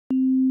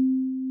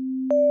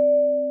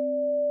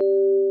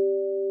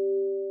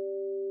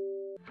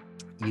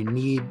you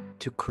need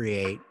to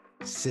create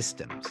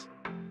systems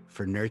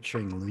for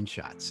nurturing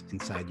loonshots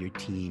inside your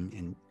team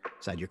and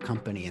inside your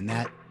company. And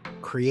that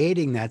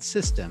creating that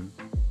system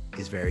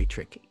is very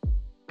tricky.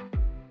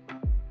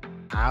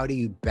 How do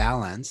you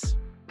balance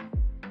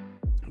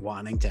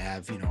wanting to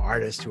have,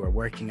 artists who are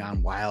working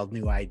on wild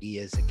new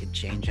ideas that could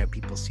change how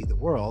people see the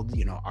world,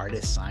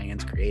 artist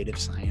science, creative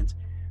science,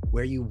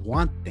 where you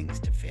want things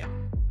to fail?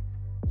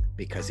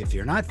 Because if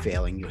you're not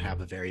failing, you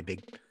have a very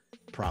big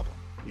problem.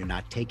 You're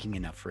not taking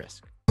enough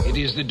risk. It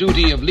is the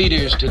duty of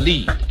leaders to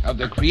lead, of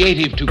the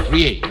creative to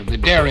create, of the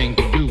daring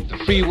to do. The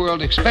free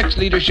world expects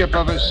leadership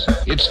of us.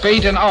 Its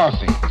fate and our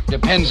fate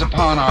depends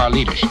upon our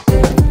leadership.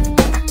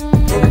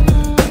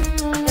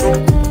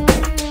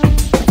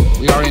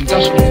 We are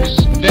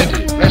industrious,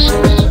 inventive,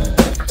 restless,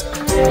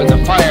 with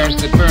the fires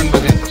that burn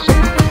within us.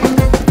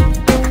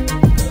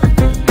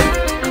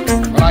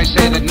 But I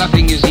say that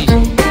nothing is easy,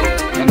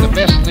 and the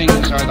best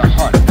things are the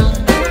hardest.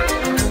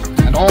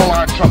 And all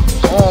our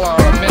troubles, all our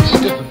immense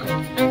difficulties,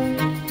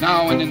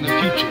 now and in the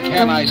future,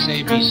 can I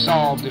say be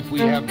solved if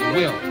we have the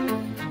will,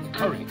 the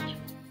courage.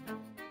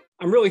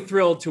 I'm really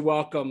thrilled to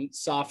welcome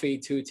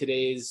Safi to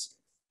today's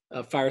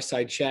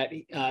Fireside Chat.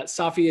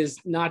 Safi is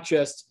not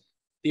just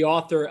the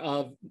author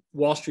of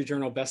Wall Street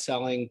Journal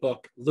bestselling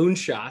book,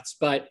 Loonshots,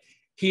 but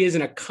he is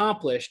an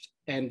accomplished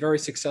and very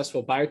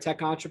successful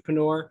biotech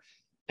entrepreneur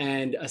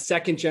and a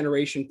second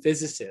generation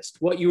physicist,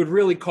 what you would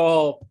really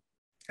call,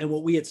 and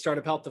what we at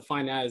Startup Health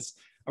define as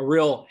a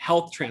real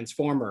health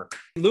transformer.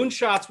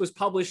 Loonshots was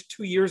published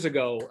 2 years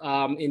ago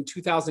in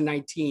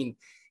 2019.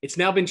 It's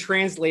now been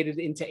translated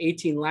into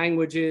 18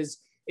 languages.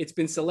 It's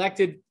been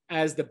selected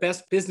as the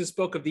best business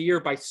book of the year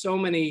by so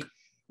many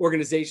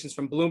organizations,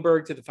 from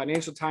Bloomberg to the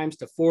Financial Times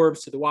to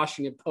Forbes to the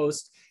Washington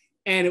Post.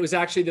 And it was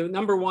actually the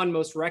 #1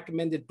 most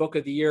recommended book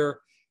of the year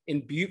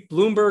in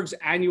Bloomberg's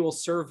annual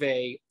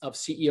survey of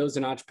CEOs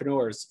and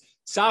entrepreneurs.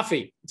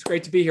 Safi, it's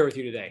great to be here with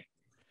you today.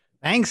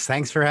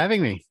 Thanks for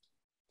having me.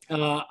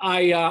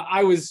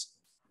 I was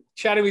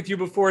chatting with you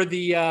before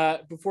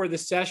the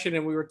session,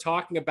 and we were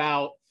talking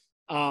about,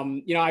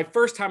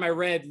 first time I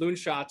read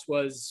Loonshots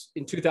was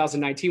in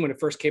 2019 when it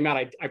first came out.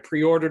 I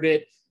pre-ordered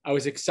it. I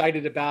was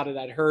excited about it.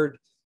 I'd heard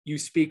you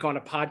speak on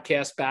a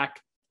podcast back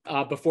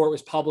before it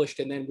was published,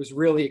 and then was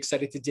really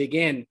excited to dig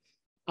in.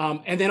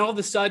 And then all of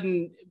a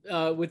sudden,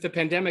 with the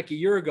pandemic a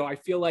year ago, I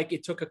feel like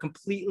it took a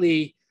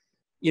completely,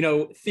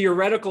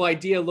 theoretical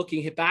idea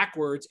looking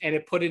backwards, and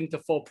it put it into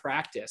full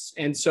practice.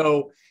 And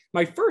so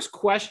my first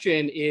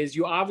question is,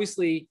 you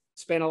obviously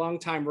spent a long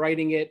time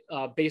writing it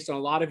based on a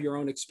lot of your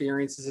own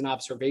experiences and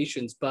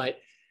observations. But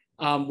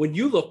when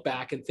you look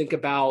back and think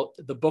about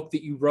the book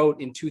that you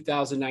wrote in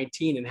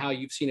 2019 and how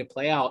you've seen it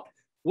play out,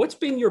 what's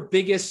been your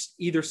biggest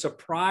either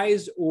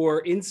surprise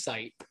or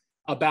insight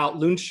about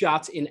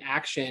Loonshots in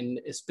action,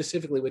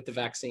 specifically with the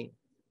vaccine?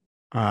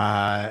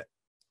 I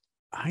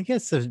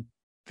guess the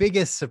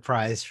biggest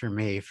surprise for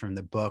me from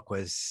the book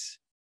was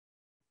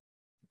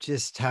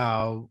just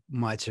how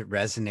much it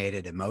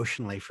resonated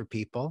emotionally for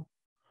people,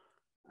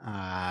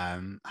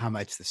 how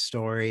much the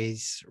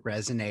stories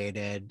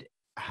resonated,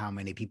 how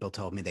many people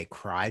told me they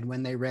cried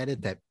when they read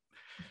it, that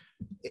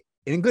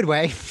in a good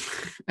way.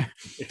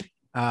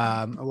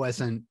 I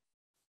wasn't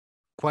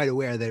quite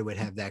aware that it would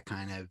have that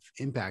kind of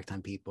impact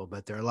on people,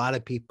 but there are a lot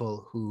of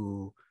people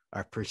who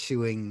are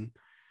pursuing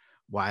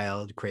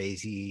wild,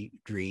 crazy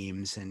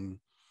dreams and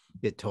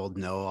get told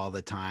no all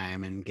the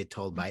time and get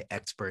told by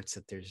experts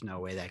that there's no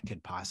way that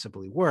could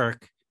possibly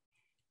work.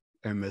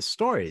 And the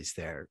stories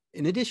there,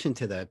 in addition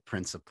to the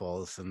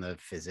principles and the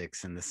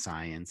physics and the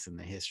science and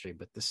the history,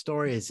 but the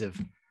stories of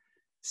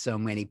so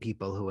many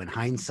people who in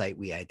hindsight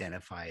we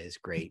identify as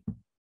great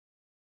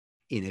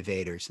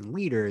innovators and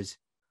leaders,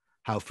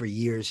 how for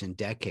years and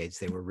decades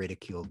they were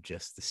ridiculed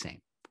just the same,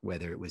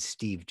 whether it was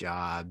Steve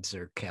Jobs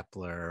or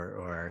Kepler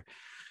or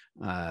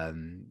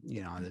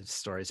the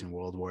stories in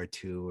World War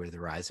II or the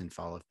rise and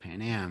fall of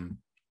Pan Am,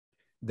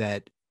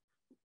 that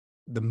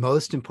the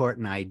most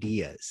important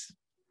ideas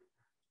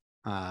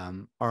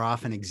are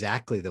often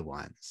exactly the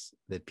ones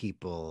that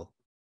people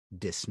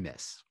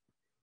dismiss.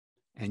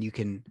 And you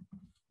can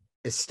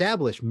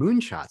establish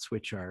moonshots,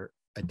 which are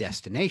a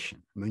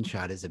destination.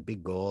 Moonshot is a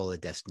big goal, a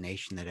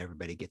destination that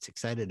everybody gets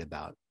excited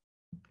about.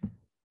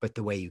 But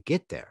the way you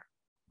get there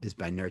is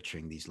by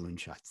nurturing these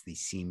loonshots,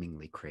 these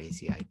seemingly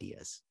crazy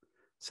ideas.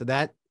 So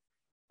that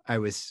I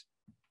was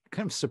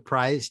kind of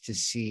surprised to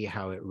see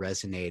how it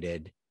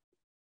resonated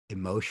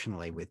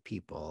emotionally with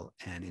people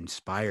and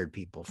inspired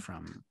people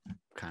from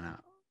kind of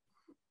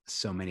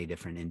so many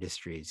different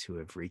industries who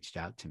have reached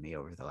out to me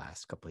over the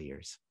last couple of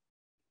years.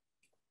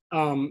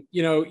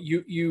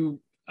 You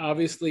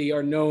obviously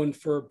are known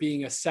for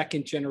being a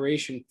second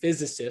generation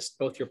physicist.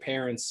 Both your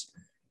parents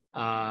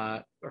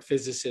were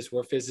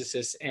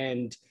physicists.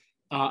 And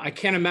I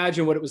can't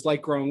imagine what it was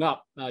like growing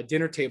up,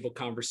 dinner table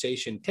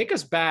conversation. Take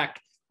us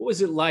back. What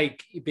was it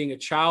like being a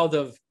child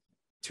of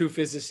two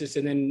physicists?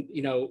 And then,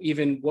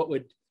 even what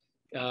would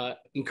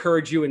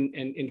encourage you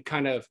and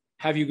kind of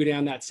have you go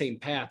down that same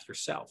path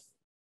yourself?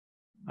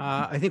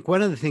 I think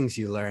one of the things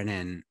you learn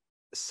in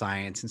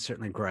science, and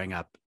certainly growing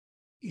up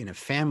in a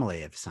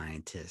family of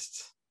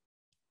scientists,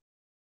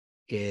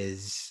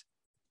 is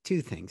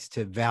two things: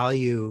 to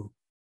value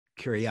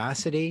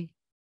curiosity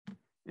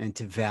and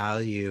to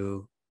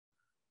value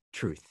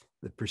truth,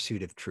 the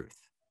pursuit of truth,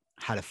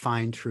 how to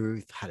find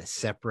truth, how to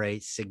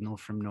separate signal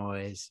from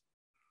noise,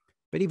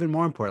 but even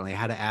more importantly,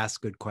 how to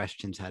ask good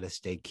questions, how to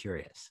stay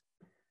curious.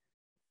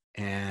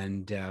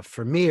 And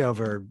for me,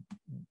 over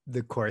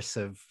the course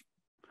of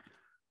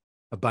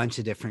a bunch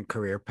of different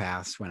career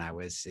paths, when I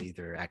was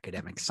either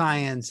academic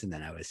science, and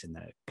then I was in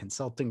the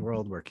consulting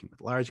world working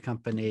with large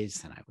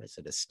companies, and I was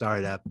at a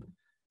startup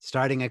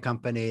starting a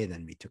company,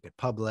 then we took it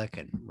public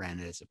and ran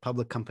it as a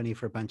public company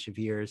for a bunch of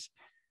years.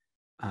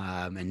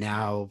 And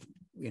now,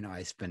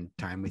 I spend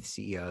time with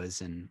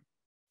CEOs and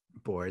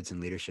boards and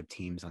leadership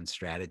teams on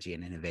strategy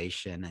and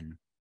innovation, and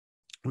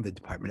with the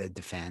Department of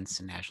Defense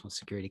and national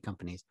security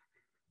companies.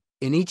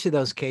 In each of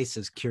those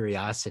cases,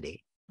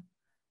 curiosity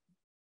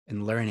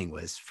and learning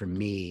was, for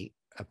me,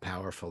 a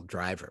powerful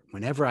driver.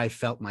 Whenever I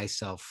felt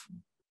myself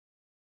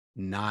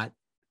not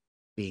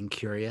being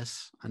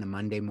curious on a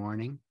Monday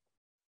morning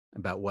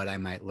about what I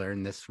might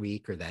learn this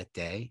week or that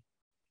day,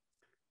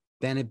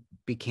 then it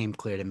became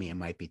clear to me it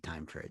might be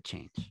time for a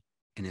change.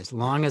 And as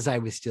long as I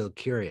was still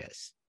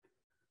curious,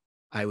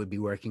 I would be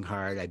working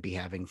hard, I'd be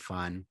having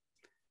fun.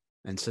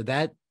 And so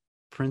that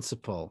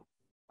principle,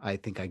 I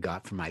think I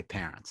got from my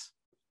parents,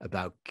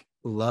 about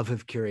love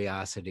of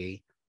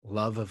curiosity,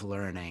 love of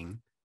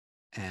learning,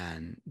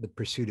 and the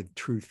pursuit of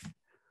truth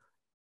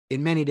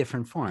in many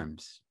different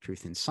forms: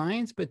 truth in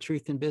science, but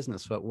truth in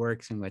business, what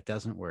works and what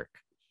doesn't work.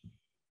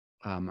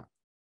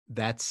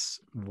 That's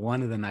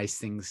one of the nice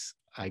things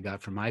I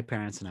got from my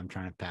parents, and I'm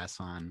trying to pass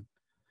on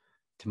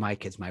to my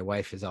kids. My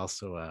wife is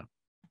also a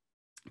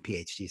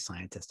PhD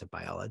scientist, a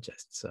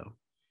biologist. So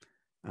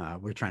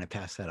we're trying to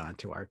pass that on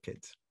to our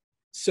kids.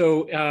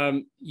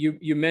 So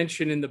you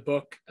mentioned in the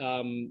book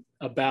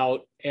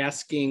about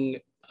asking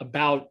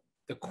about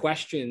the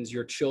questions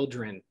your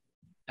children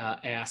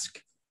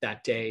ask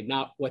that day,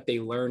 not what they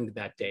learned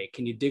that day.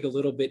 Can you dig a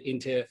little bit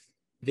into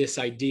this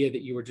idea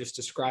that you were just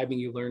describing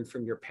you learned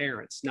from your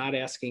parents, not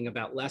asking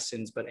about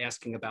lessons, but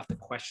asking about the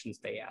questions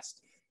they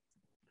asked?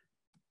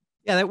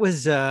 Yeah, that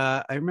was,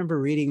 I remember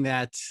reading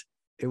that.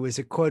 It was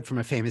a quote from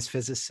a famous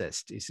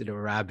physicist,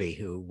 Isidore Rabi,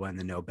 who won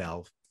the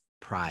Nobel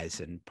Prize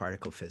in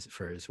particle physics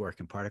for his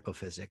work in particle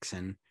physics.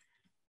 And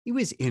he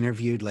was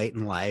interviewed late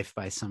in life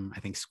by some, I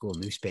think, school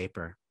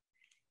newspaper.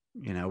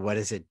 What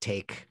does it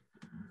take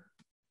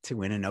to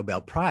win a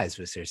Nobel Prize?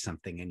 Was there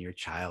something in your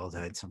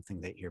childhood,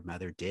 something that your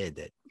mother did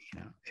that,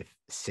 if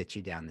set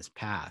you down this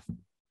path? And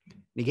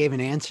he gave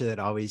an answer that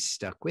always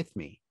stuck with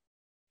me.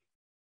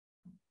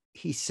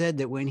 He said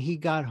that when he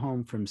got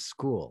home from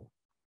school,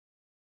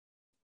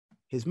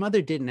 his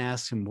mother didn't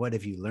ask him, "What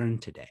have you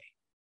learned today?"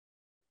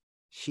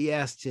 She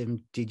asked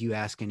him, "Did you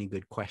ask any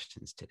good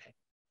questions today?"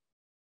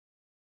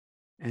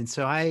 And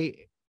so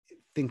I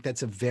think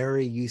that's a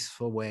very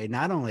useful way,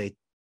 not only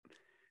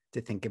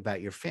to think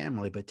about your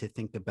family, but to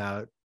think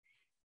about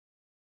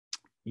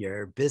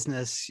your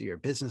business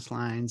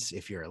lines,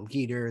 if you're a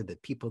leader, the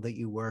people that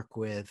you work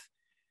with.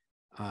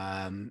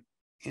 And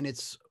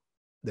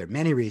there are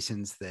many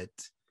reasons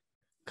that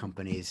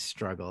companies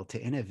struggle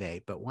to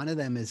innovate, but one of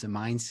them is a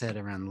mindset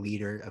around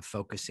leader of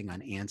focusing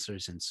on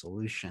answers and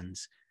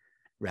solutions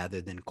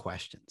rather than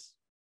questions.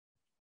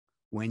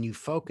 When you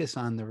focus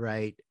on the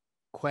right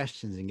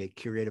questions and get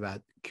curious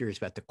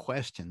about the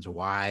questions,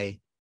 why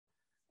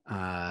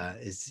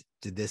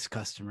did this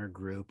customer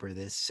group or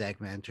this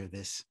segment or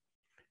this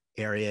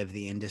area of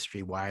the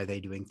industry, why are they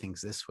doing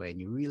things this way?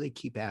 And you really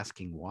keep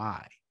asking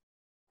why,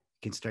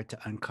 you can start to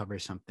uncover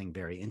something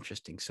very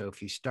interesting. So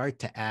if you start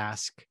to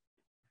ask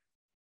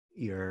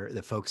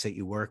the folks that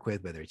you work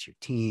with, whether it's your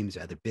teams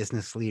or other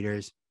business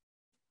leaders,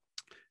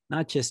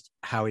 not just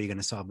how are you going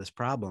to solve this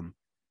problem,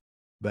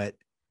 but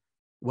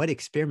what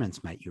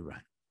experiments might you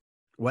run?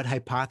 What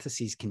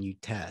hypotheses can you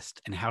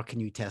test, and how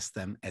can you test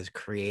them as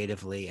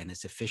creatively and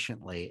as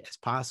efficiently as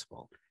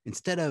possible?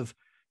 Instead of,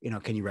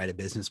 can you write a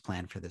business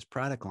plan for this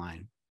product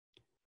line?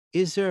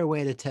 Is there a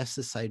way to test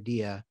this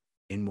idea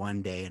in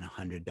one day and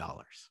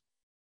 $100?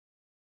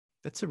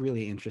 That's a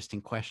really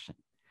interesting question.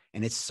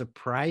 And it's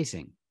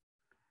surprising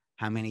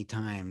how many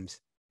times,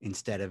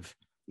 instead of,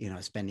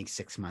 spending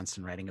 6 months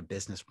and writing a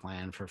business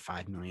plan for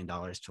 $5 million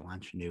to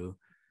launch a new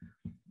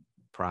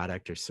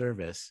product or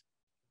service,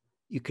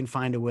 you can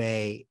find a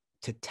way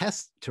to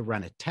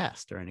run a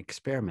test or an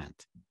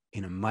experiment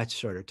in a much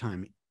shorter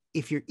time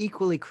if you're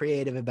equally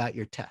creative about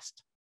your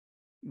test.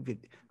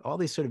 All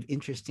these sort of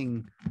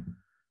interesting,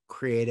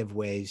 creative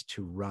ways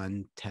to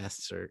run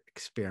tests or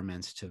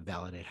experiments to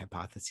validate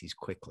hypotheses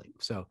quickly.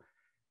 So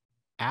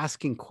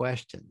asking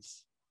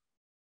questions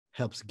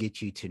helps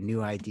get you to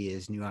new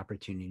ideas, new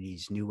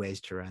opportunities, new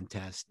ways to run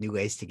tests, new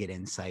ways to get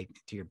insight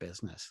into your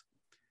business.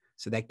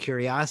 So that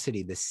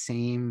curiosity, the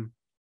same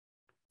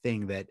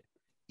thing that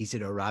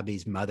Isidore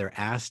Rabi's mother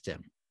asked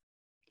him,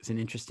 is an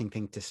interesting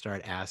thing to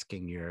start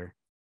asking your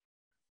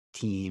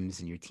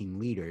teams and your team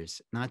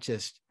leaders, not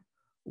just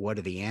what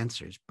are the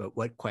answers, but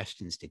what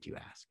questions did you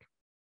ask?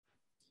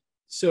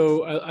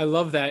 So I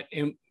love that.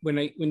 And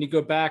when you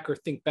go back or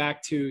think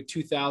back to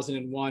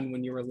 2001,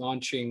 when you were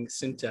launching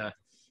Synta,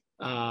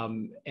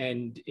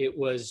 and it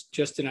was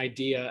just an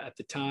idea at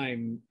the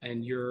time,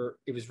 and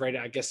it was right,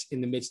 I guess,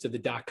 in the midst of the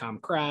dot-com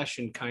crash,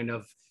 and kind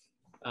of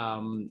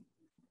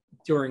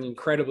during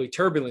incredibly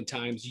turbulent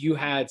times, you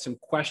had some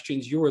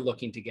questions you were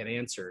looking to get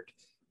answered.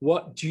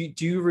 What do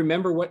you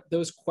remember what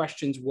those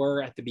questions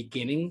were at the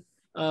beginning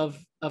of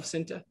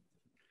Synta?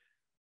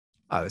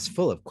 I was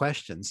full of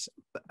questions,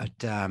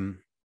 but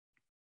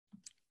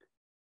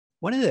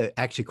one of the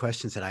actually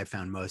questions that I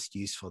found most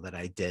useful that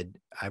I did,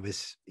 I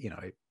was,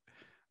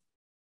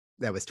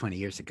 that was 20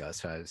 years ago.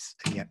 So I was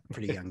a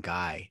pretty young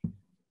guy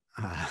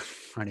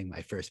running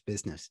my first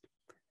business.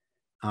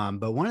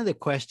 But one of the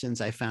questions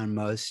I found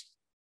most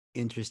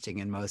interesting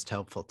and most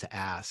helpful to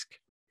ask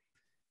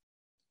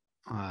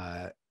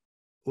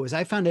was,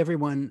 I found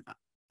everyone,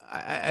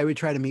 I would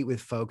try to meet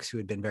with folks who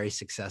had been very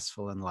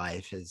successful in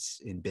life, as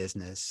in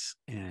business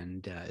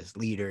and as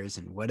leaders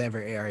in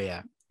whatever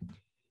area.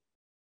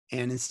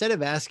 And instead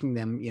of asking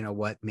them,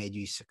 what made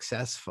you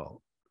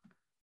successful,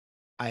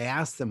 I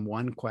asked them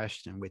one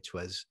question, which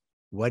was,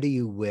 what do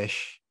you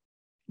wish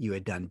you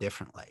had done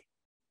differently?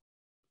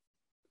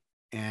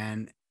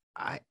 And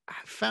I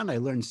found I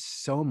learned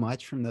so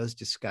much from those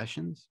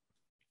discussions,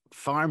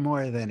 far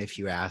more than if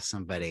you ask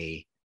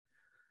somebody,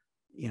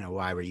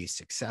 why were you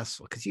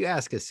successful? Because you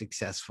ask a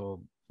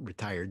successful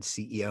retired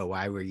CEO,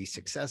 why were you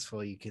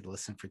successful? You could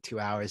listen for 2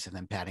 hours of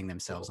them patting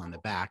themselves on the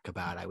back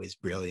about, I was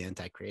brilliant,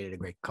 I created a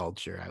great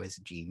culture, I was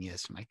a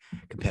genius, my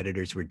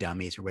competitors were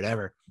dummies or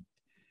whatever.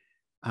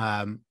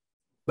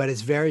 But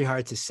it's very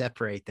hard to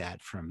separate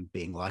that from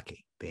being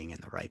lucky, being in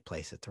the right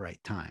place at the right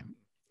time.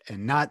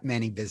 And not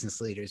many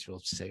business leaders will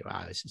say,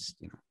 wow, I was just,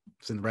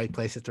 was in the right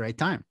place at the right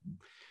time.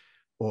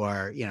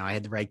 Or, I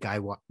had the right guy,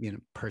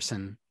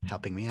 person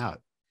helping me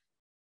out.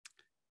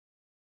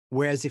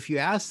 Whereas if you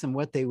ask them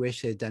what they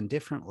wish they had done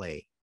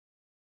differently,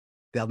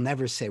 they'll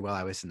never say, well,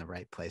 I was in the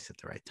right place at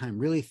the right time.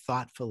 Really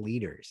thoughtful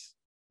leaders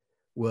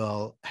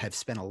will have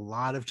spent a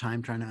lot of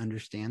time trying to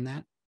understand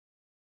that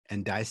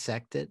and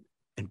dissect it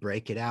and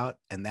break it out.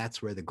 And that's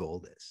where the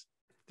gold is.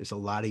 There's a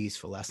lot of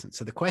useful lessons.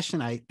 So the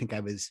question I think I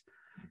was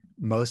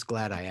most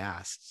glad I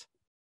asked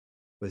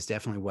was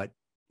definitely,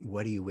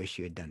 what do you wish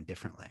you had done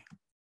differently?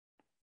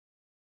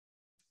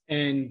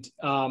 And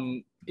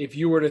if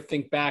you were to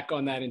think back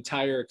on that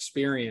entire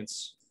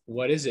experience,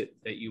 what is it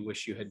that you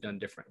wish you had done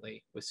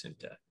differently with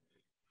Synta?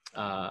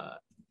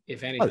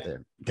 If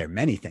anything. There are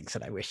many things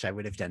that I wish I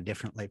would have done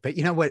differently. But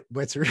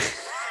what's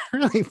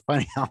really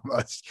funny,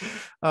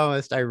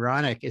 almost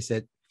ironic, is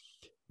that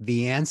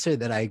the answer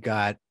that I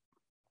got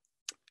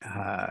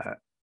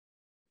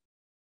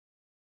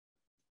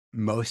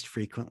most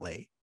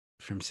frequently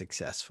from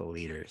successful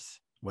leaders,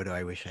 what do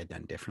I wish I'd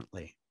done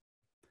differently,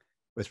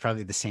 was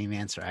probably the same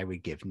answer I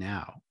would give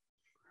now,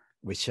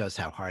 which shows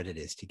how hard it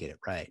is to get it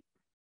right,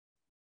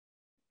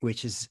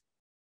 which is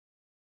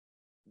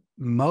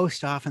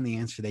most often the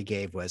answer they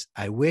gave was,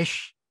 I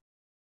wish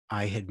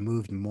I had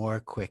moved more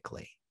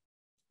quickly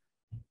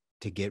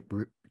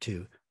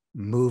to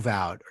move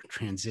out or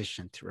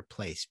transition to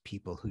replace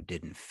people who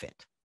didn't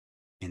fit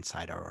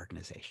inside our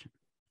organization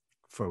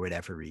for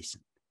whatever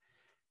reason.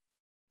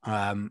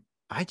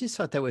 I just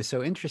thought that was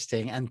so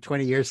interesting. And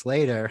 20 years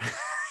later,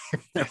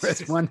 there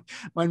was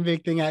one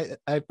big thing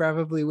I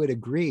probably would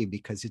agree,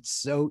 because it's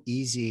so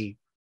easy,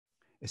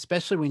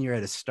 especially when you're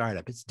at a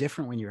startup. It's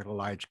different when you're at a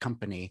large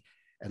company,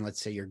 and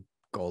let's say you're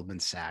Goldman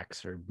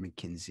Sachs or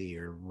McKinsey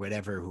or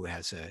whatever, who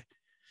has a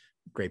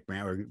great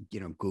brand, or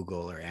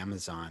Google or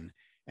Amazon,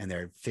 and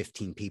there are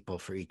 15 people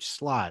for each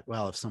slot.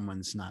 Well, if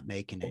someone's not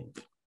making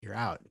it, you're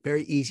out.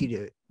 Very easy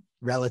to,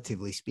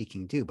 relatively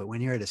speaking, do. But when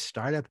you're at a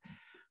startup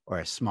or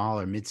a small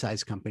or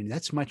mid-sized company,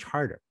 that's much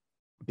harder,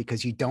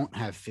 because you don't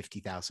have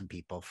 50,000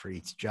 people for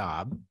each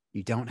job.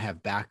 You don't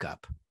have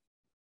backup.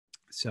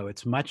 So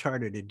it's much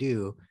harder to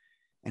do.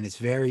 And it's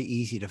very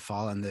easy to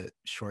fall in the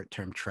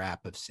short-term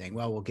trap of saying,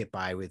 well, we'll get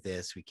by with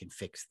this. We can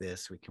fix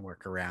this. We can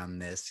work around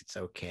this. It's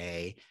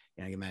okay.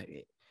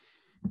 And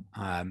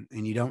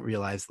you don't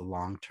realize the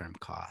long-term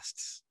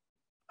costs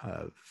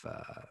of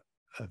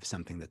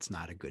something that's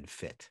not a good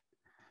fit,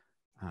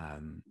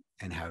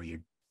 and how you're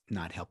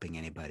not helping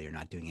anybody or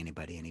not doing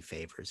anybody any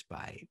favors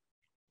by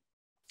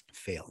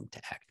failing to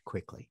act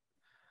quickly.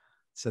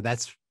 So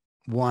that's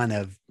one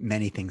of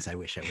many things I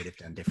wish I would have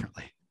done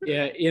differently.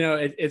 Yeah,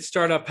 at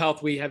Startup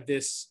Health, we have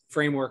this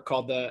framework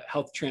called the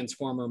Health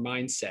Transformer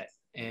mindset,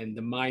 and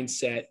the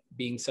mindset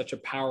being such a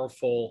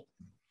powerful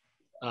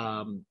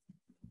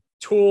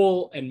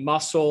tool and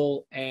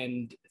muscle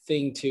and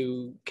thing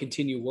to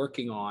continue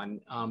working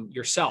on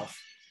yourself.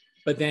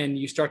 But then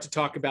you start to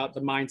talk about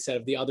the mindset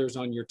of the others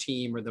on your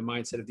team, or the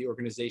mindset of the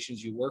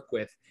organizations you work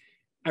with.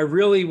 I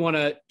really want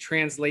to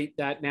translate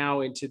that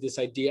now into this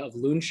idea of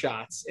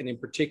loonshots, and in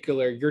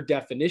particular, your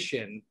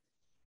definition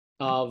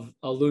of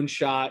a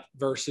loonshot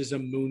versus a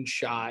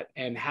moonshot,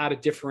 and how to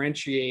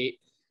differentiate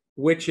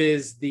which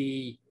is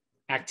the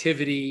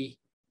activity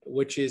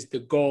which is the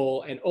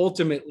goal, and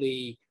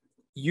ultimately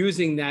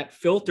using that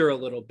filter a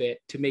little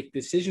bit to make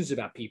decisions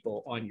about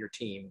people on your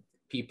team,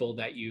 people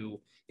that you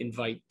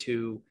invite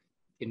to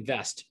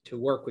invest, to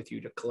work with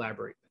you, to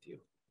collaborate with you.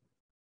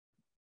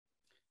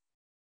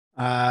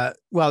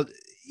 Well, a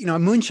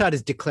moonshot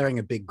is declaring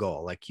a big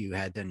goal, like you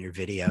had done your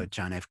video,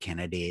 John F.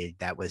 Kennedy.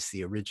 That was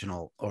the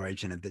original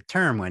origin of the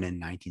term, when in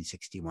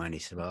 1961, he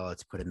said, well,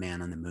 let's put a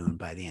man on the moon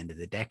by the end of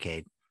the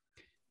decade.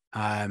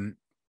 But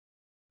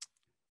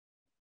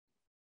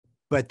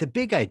the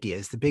big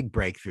ideas, the big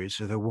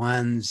breakthroughs, are the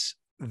ones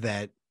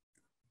that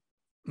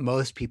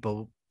most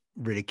people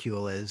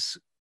ridicule as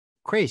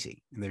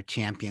crazy. And their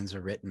champions are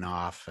written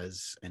off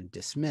as and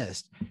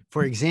dismissed.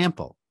 For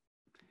example,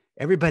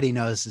 everybody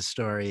knows the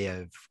story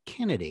of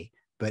Kennedy,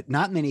 but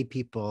not many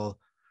people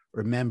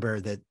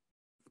remember that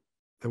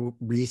the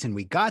reason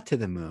we got to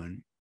the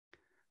moon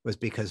was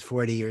because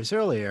 40 years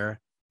earlier,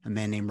 a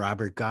man named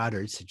Robert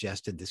Goddard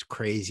suggested this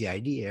crazy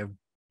idea of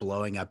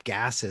blowing up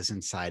gases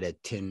inside a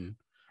tin,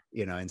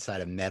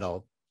 inside a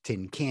metal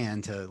tin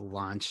can to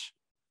launch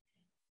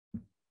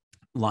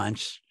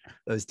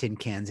those tin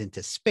cans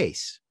into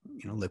space,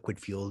 liquid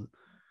fuel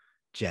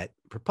jet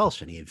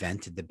propulsion. He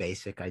invented the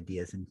basic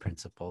ideas and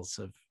principles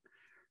of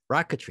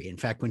rocketry. In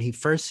fact, when he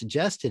first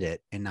suggested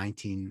it in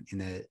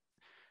the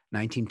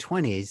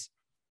 1920s,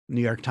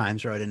 New York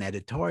Times wrote an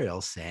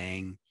editorial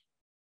saying,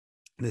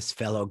 this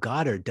fellow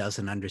Goddard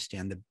doesn't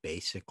understand the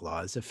basic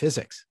laws of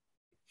physics.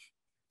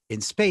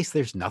 In space,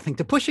 there's nothing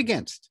to push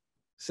against.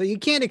 So you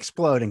can't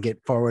explode and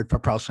get forward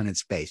propulsion in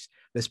space.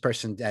 This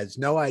person has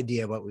no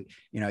idea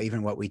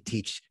even what we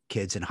teach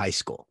kids in high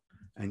school,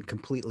 and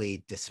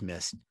completely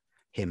dismissed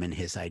him and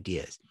his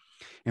ideas.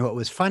 And what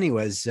was funny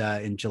was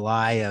in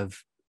July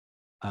of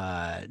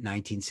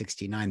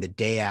 1969, the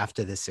day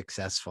after the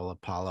successful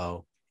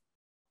Apollo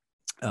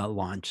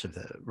launch of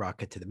the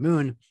rocket to the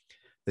moon,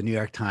 the New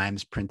York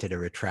Times printed a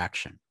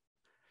retraction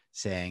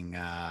saying,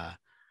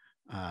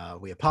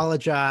 we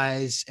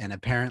apologize, and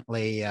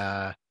apparently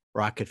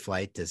rocket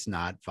flight does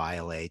not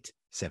violate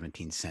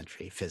 17th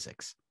century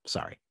physics.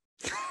 Sorry.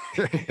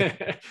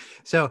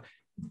 So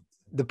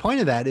the point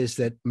of that is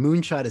that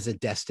moonshot is a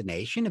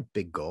destination, a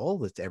big goal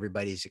that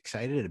everybody's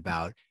excited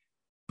about,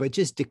 but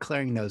just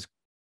declaring those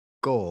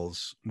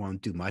goals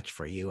won't do much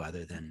for you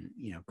other than,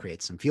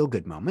 create some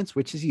feel-good moments,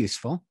 which is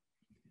useful.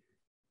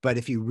 But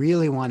if you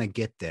really want to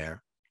get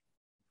there,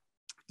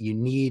 you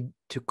need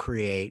to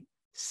create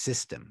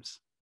systems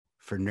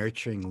for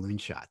nurturing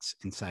loonshots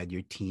inside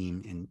your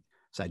team and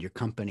inside your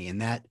company.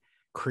 And that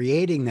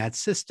creating that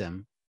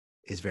system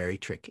is very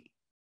tricky.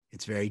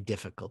 It's very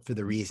difficult for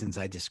the reasons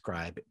I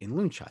describe in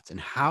Loonshots. And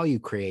how you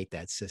create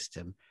that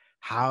system,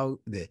 how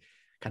the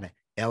kind of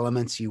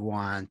elements you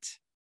want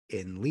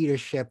in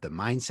leadership, the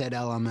mindset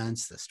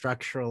elements, the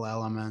structural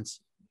elements,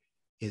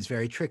 is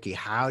very tricky.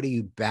 How do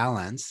you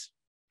balance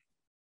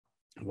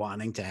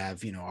wanting to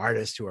have,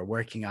 artists who are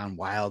working on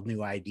wild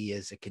new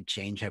ideas that could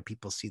change how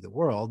people see the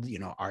world,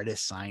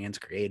 artist science,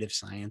 creative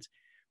science,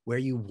 where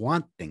you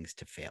want things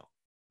to fail?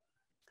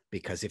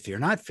 Because if you're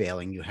not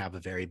failing, you have a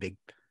very big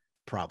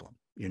problem.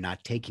 You're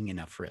not taking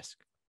enough risk.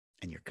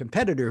 And your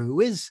competitor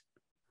who is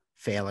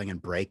failing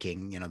and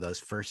breaking, those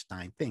first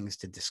 9 things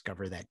to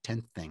discover that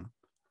 10th thing,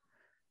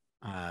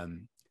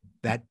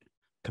 that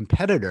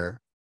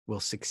competitor will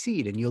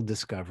succeed, and you'll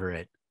discover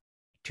it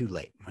too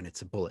late when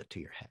it's a bullet to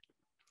your head.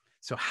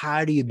 So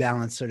how do you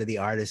balance sort of the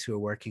artists who are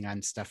working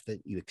on stuff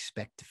that you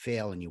expect to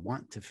fail and you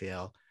want to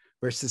fail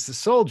versus the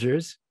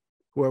soldiers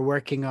who are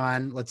working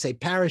on, let's say,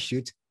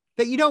 parachutes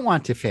that you don't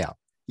want to fail?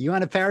 You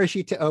want a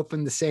parachute to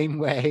open the same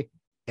way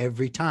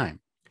every time.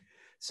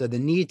 So the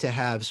need to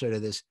have sort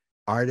of this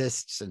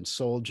artists and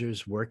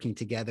soldiers working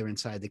together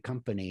inside the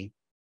company.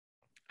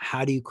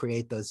 How do you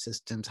create those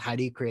systems? How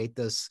do you create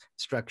those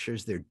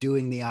structures? They're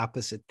doing the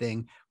opposite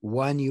thing.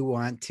 One, you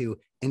want to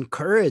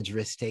encourage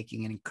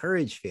risk-taking and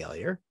encourage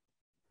failure.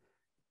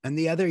 And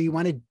the other, you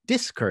want to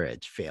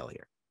discourage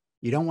failure.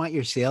 You don't want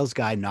your sales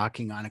guy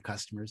knocking on a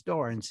customer's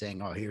door and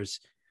saying, oh, here's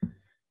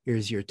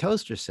your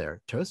toaster, sir.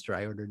 Toaster,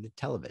 I ordered a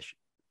television.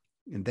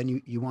 And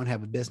then you won't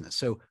have a business.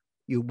 So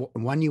you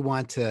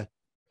want to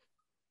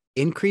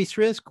increase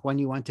risk, one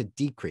you want to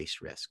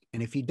decrease risk.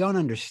 And if you don't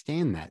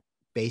understand that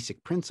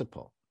basic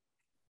principle,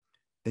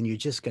 then you're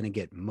just going to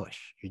get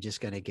mush. You're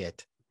just going to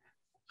get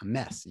a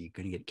mess. You're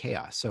going to get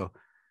chaos. So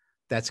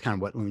that's kind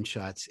of what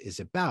Loonshots is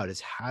about,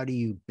 is how do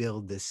you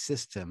build this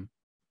system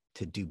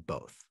to do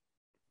both?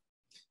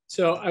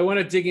 So I want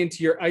to dig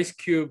into your ice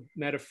cube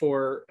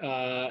metaphor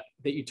that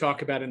you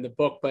talk about in the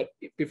book. But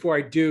before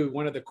I do,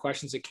 one of the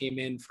questions that came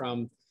in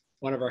from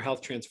one of our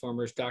health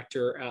transformers,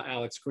 Dr.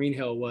 Alex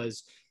Greenhill,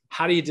 was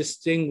how do you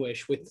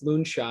distinguish with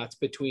Loonshots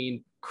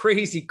between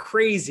crazy,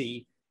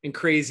 crazy and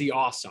crazy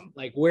awesome?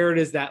 Like, where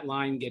does that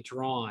line get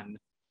drawn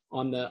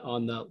on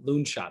the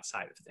Loonshot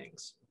side of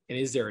things? And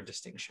is there a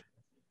distinction?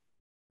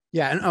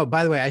 Yeah. And oh,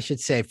 by the way, I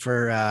should say,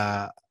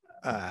 for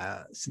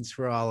since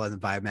we're all in the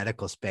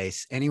biomedical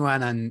space,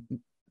 anyone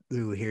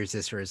who hears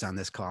this or is on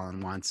this call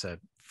and wants a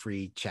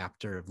free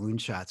chapter of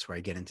Loonshots where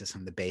I get into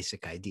some of the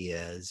basic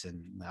ideas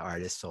and the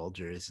artist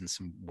soldiers and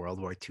some World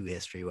War II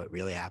history, what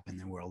really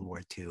happened in World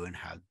War II and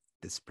how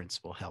this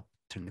principle helped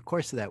turn the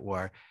course of that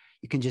war.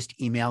 You can just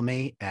email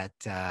me at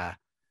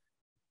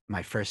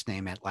my first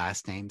name at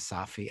last name,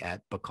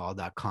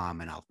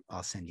 Safi@Bahcall.com, and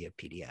I'll send you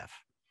a PDF.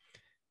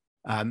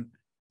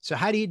 So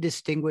how do you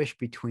distinguish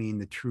between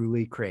the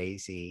truly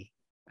crazy?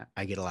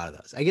 I get a lot of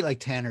those. I get like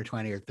 10 or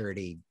 20 or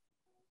 30,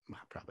 well,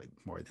 probably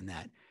more than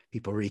that,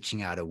 people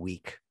reaching out a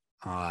week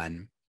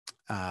on,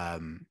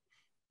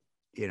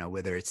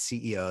 whether it's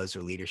CEOs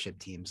or leadership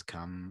teams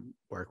come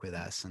work with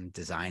us and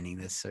designing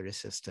this sort of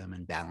system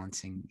and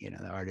balancing,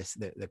 the artists,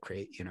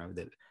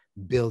 the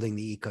building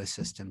the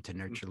ecosystem to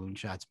nurture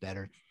Loonshots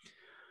better,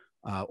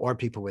 or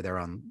people with their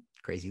own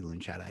crazy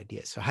Loonshot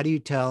ideas. So how do you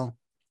tell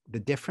the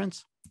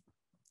difference?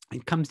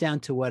 It comes down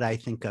to what I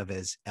think of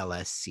as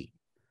LSC.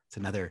 It's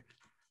another,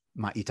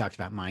 you talked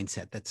about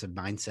mindset. That's a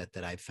mindset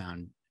that I've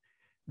found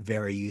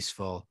very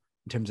useful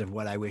in terms of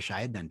what I wish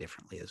I had done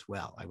differently as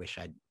well. I wish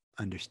I'd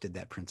understood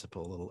that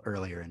principle a little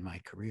earlier in my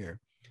career,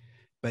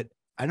 but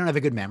I don't have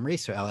a good memory.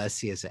 So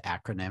LSC is an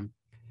acronym.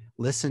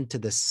 Listen to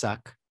the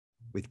suck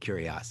with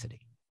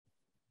curiosity.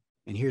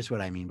 And here's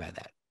what I mean by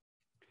that.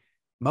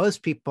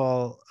 Most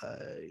people,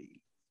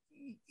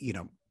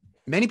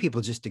 many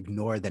people just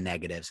ignore the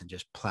negatives and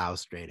just plow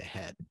straight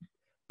ahead.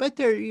 But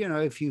there,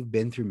 if you've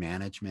been through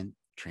management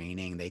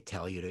training, they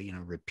tell you to,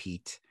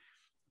 repeat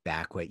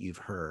back what you've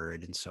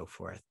heard and so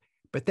forth.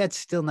 But that's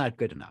still not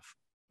good enough.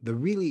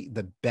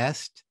 The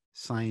best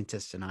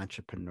scientists and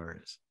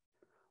entrepreneurs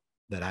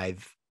that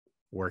I've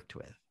worked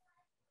with,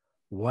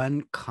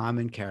 one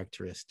common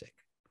characteristic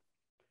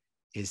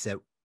is that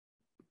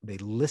they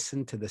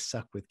listen to the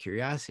suck with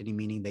curiosity,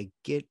 meaning they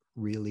get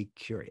really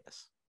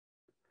curious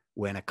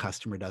when a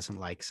customer doesn't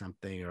like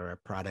something or a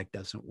product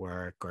doesn't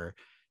work or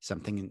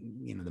something,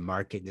 the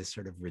market is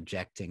sort of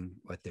rejecting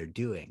what they're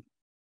doing,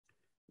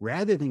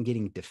 rather than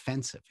getting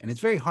defensive. And it's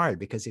very hard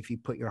because if you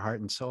put your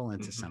heart and soul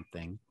into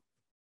something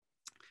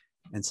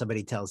and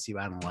somebody tells you,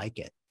 I don't like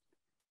it,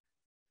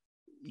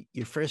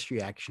 your first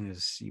reaction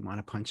is you want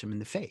to punch them in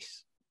the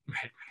face.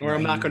 Right. Or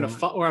I'm not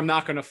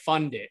going to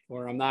fund it,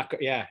 or I'm not.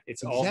 Yeah.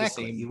 It's exactly all the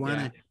same. You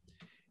want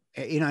to,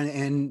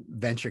 and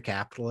venture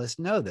capitalists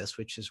know this,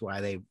 which is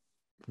why they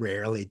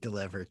rarely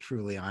deliver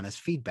truly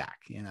honest feedback.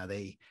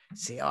 They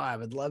say, oh, I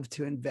would love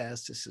to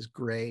invest. This is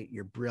great.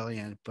 You're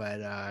brilliant. But,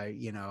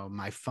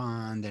 my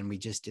fund, and we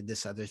just did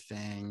this other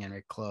thing and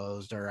it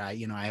closed, or I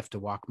have to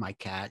walk my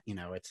cat,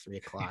 it's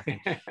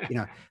 3:00.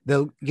 And,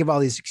 they'll give all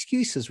these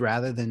excuses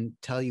rather than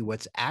tell you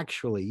what's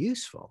actually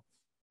useful.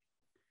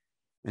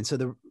 And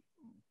so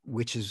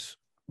which is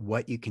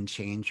what you can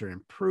change or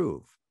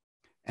improve.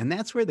 And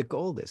that's where the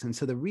gold is. And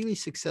so the really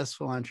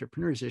successful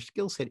entrepreneurs, their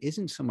skill set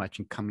isn't so much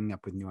in coming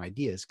up with new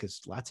ideas,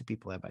 because lots of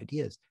people have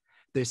ideas.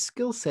 Their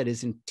skill set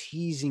is in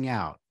teasing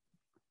out,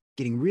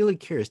 getting really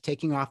curious,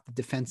 taking off the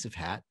defensive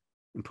hat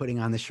and putting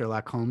on the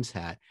Sherlock Holmes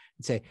hat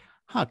and say,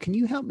 can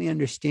you help me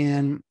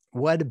understand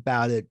what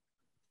about it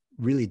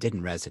really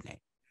didn't resonate?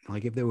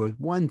 Like if there was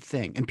one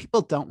thing, and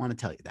people don't want to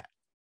tell you that.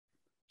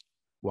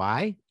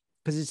 Why?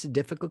 Because it's a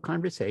difficult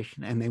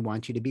conversation and they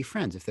want you to be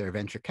friends. If they're a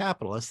venture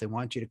capitalist, they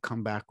want you to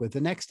come back with the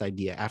next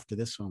idea after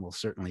this one will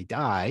certainly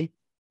die.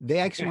 They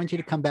actually want you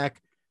to come back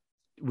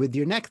with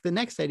the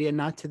next idea,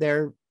 not to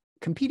their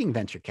competing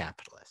venture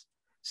capitalist.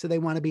 So they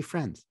want to be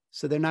friends.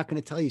 So they're not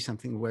going to tell you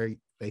something where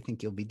they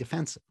think you'll be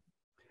defensive.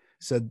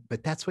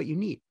 But that's what you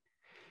need.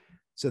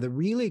 So the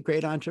really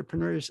great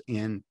entrepreneurs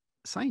and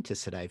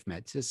scientists that I've met,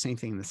 it's the same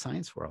thing in the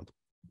science world,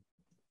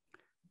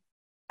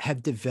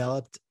 have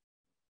developed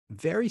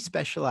very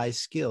specialized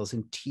skills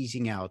in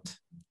teasing out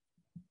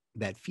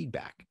that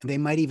feedback. They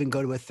might even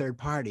go to a third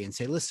party and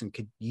say, listen,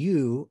 could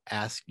you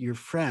ask your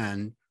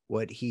friend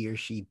what he or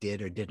she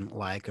did or didn't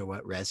like or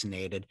what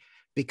resonated,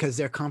 because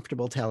they're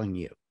comfortable telling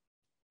you,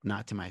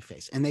 not to my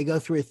face. And they go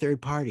through a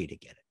third party to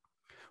get it.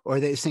 Or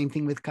the same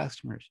thing with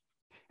customers.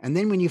 And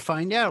then when you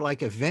find out,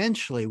 like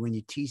eventually when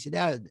you tease it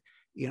out,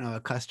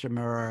 a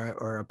customer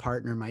or a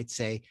partner might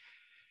say,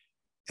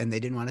 and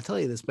they didn't want to tell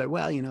you this, but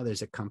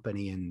there's a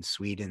company in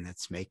Sweden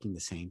that's making the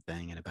same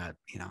thing at about,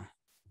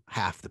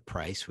 half the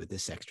price with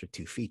this extra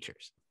 2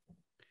 features.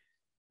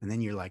 And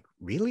then you're like,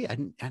 really?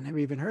 I never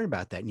even heard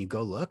about that. And you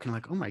go look and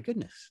like, oh my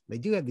goodness, they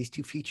do have these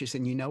 2 features.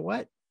 And you know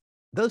what?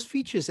 Those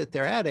features that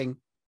they're adding,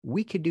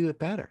 we could do it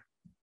better.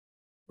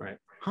 Right.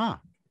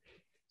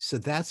 So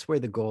that's where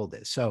the gold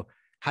is. So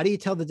how do you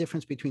tell the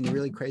difference between the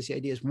really crazy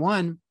ideas?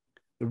 One,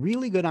 the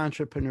really good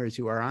entrepreneurs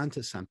who are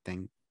onto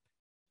something,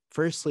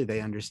 firstly,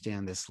 they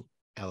understand this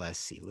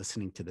LSC,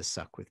 listening to the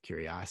suck with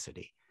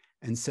curiosity.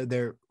 And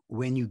so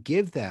when you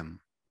give them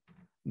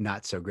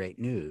not so great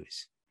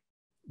news,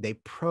 they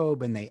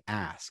probe and they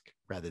ask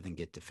rather than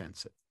get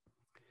defensive.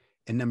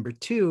 And number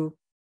 2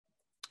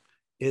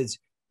 is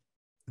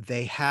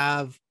they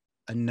have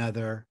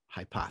another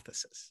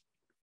hypothesis.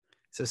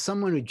 So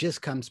someone who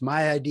just comes,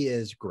 my idea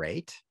is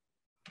great.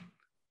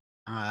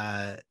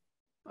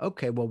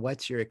 Okay, well,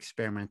 what's your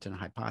experiment and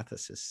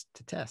hypothesis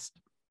to test?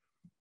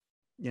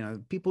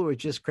 people who are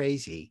just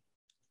crazy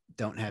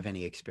don't have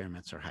any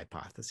experiments or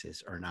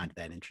hypotheses, or not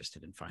that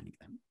interested in finding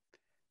them.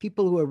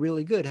 People who are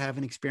really good have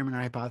an experiment or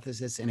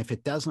hypothesis, and if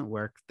it doesn't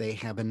work, they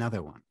have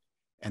another one,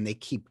 and they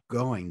keep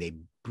going. They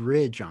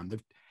bridge on.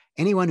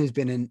 Anyone who's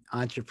been an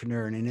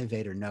entrepreneur and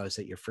innovator knows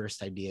that your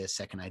first idea,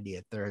 second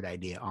idea, third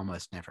idea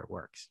almost never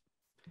works.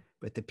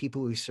 But the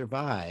people who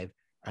survive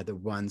are the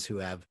ones who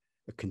have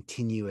a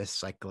continuous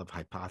cycle of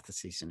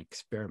hypotheses and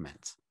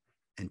experiments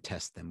and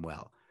test them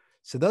well.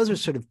 So those are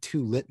sort of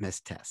two litmus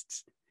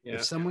tests. Yeah.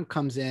 If someone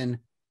comes in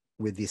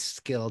with the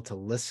skill to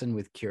listen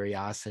with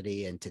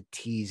curiosity and to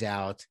tease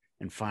out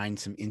and find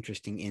some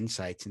interesting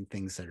insights in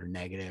things that are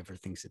negative or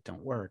things that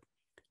don't work,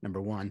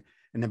 number one.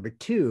 And number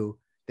two,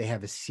 they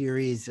have a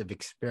series of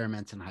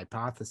experiments and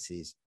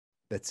hypotheses.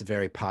 That's a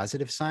very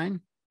positive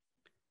sign.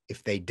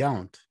 If they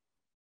don't,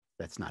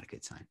 that's not a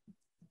good sign.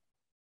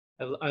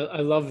 I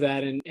love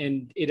that.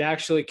 And it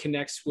actually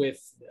connects with,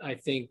 I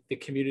think, the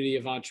community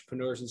of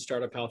entrepreneurs and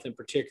startup health in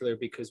particular,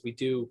 because we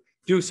do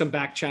some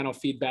back channel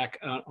feedback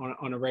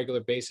on a regular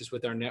basis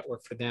with our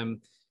network for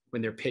them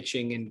when they're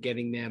pitching and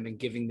getting them and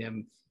giving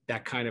them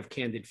that kind of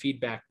candid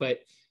feedback. But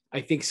I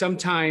think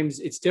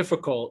sometimes it's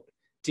difficult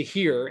to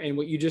hear. And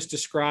what you just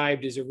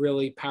described is a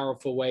really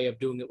powerful way of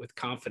doing it with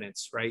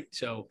confidence, right?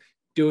 So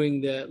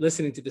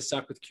listening to the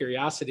suck with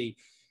curiosity.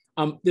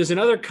 There's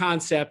another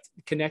concept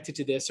connected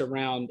to this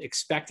around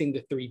expecting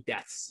the 3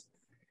 deaths.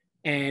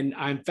 And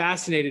I'm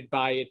fascinated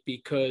by it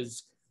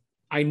because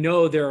I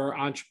know there are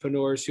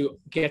entrepreneurs who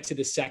get to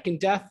the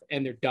second death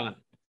and they're done.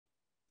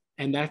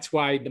 And that's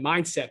why the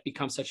mindset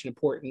becomes such an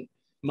important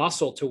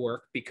muscle to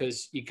work,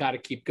 because you got to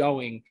keep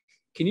going.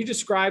 Can you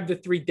describe the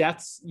 3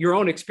 deaths, your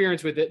own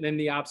experience with it, and then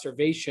the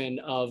observation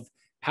of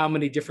how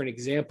many different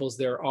examples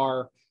there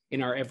are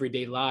in our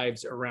everyday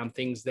lives around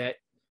things that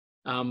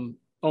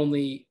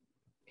only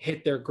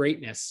hit their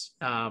greatness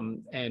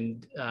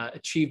and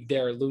achieved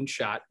their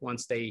loonshot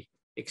once they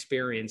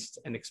experienced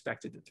and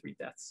expected the 3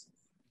 deaths?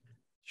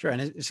 Sure. And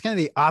it's kind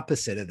of the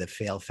opposite of the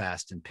fail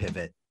fast and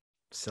pivot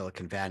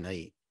Silicon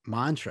Valley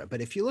mantra.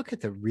 But if you look at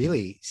the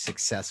really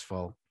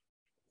successful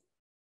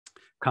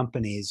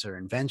companies or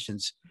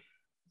inventions,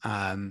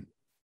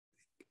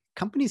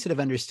 companies that have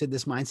understood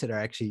this mindset are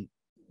actually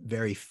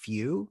very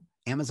few.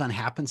 Amazon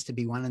happens to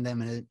be one of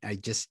them. And I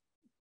just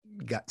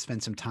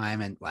spent some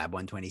time at Lab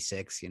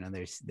 126,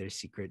 their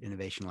secret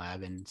innovation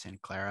lab in Santa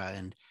Clara,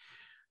 and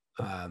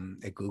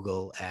at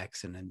Google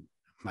X, and then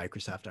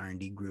Microsoft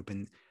R&D group.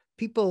 And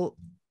people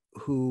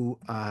who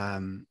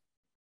have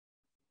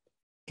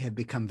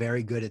become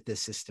very good at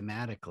this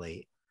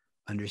systematically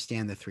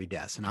understand the 3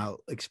 deaths. And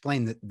I'll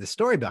explain that the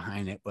story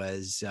behind it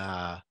was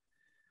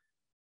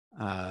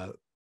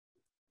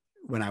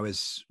when I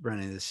was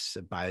running this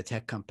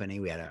biotech company,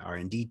 we had an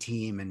R&D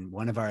team, and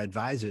one of our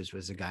advisors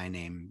was a guy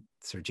named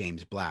Sir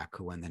James Black,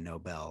 who won the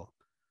Nobel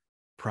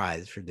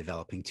Prize for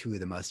developing 2 of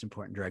the most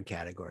important drug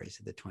categories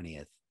of the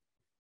 20th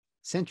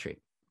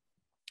century.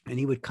 And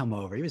he would come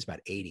over. He was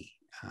about 80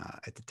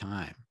 at the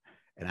time,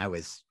 and I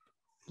was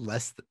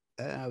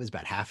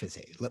about half his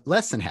age,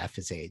 less than half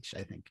his age,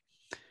 I think.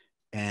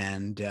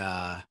 And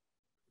I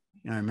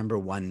remember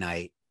one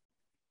night,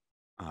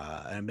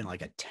 it had been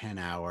like a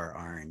 10-hour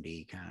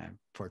R&D kind of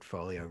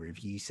portfolio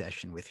review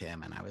session with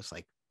him, and I was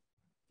like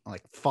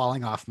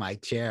falling off my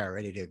chair,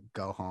 ready to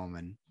go home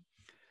and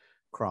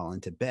crawl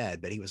into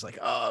bed. But he was like,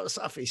 "Oh,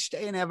 Safi,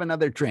 stay and have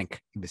another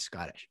drink." He was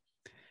Scottish,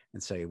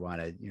 and so he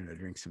wanted, to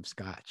drink some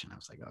scotch. And I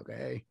was like,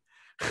 "Okay,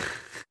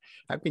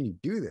 how can you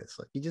do this?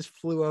 Like, you just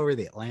flew over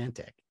the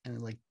Atlantic and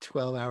like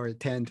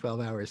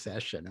 12-hour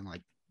session, and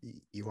like,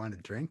 you want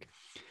to drink?"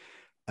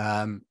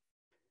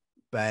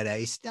 But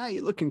he said,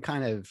 "You're looking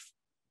kind of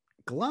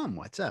glum.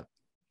 What's up?"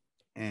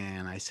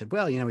 And I said,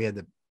 "Well, we had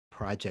the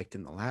project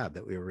in the lab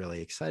that we were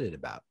really excited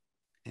about.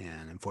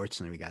 And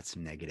unfortunately, we got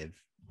some negative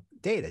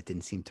data. It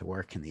didn't seem to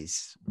work in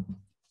these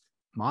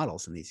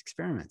models and these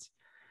experiments."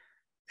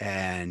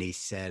 And he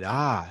said,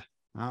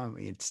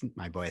 it's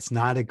my boy, it's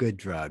not a good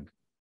drug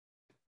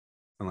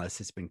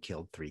unless it's been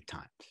killed 3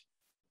 times.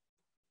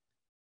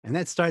 And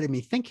that started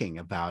me thinking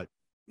about,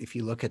 if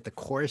you look at the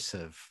course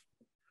of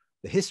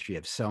the history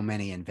of so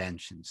many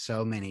inventions,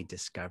 so many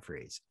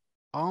discoveries,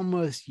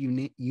 almost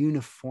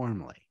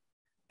uniformly,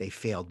 they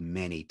failed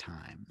many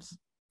times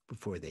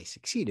before they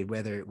succeeded.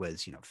 Whether it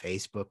was,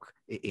 Facebook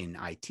in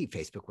IT,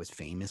 Facebook was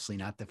famously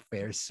not the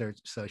first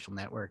social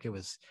network. It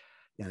was,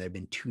 there had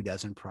been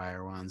 24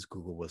 prior ones.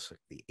 Google was like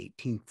the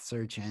 18th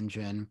search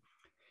engine.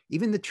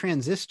 Even the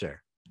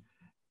transistor,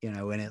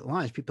 when it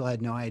launched, people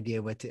had no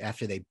idea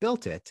after they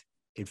built it,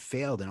 it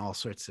failed in all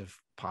sorts of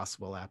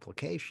possible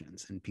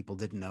applications, and people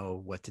didn't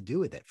know what to do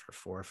with it for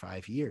 4 or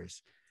 5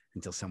 years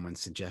until someone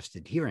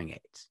suggested hearing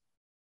aids.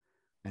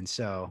 And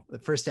so the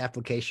first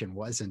application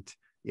wasn't,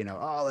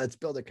 let's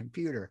build a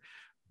computer.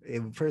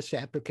 The first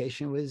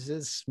application was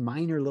this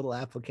minor little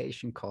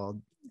application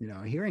called,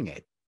 a hearing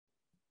aid.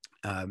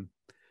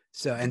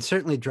 So, and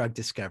certainly drug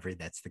discovery,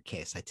 that's the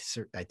case.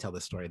 I tell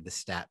the story of the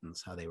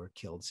statins, how they were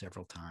killed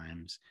several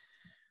times.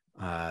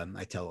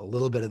 I tell a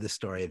little bit of the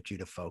story of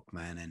Judah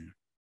Folkman and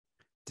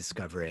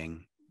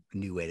discovering a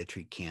new way to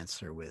treat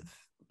cancer with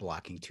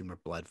blocking tumor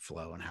blood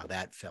flow and how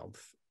that failed,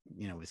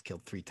 was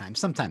killed 3 times,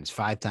 sometimes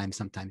 5 times,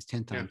 sometimes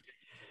 10 times. Yeah.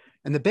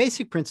 And the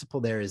basic principle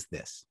there is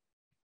this.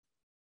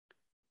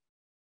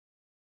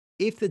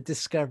 If the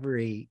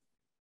discovery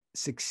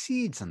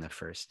succeeds on the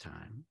first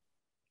time,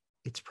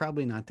 it's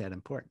probably not that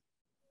important.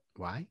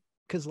 Why?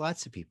 Because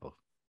lots of people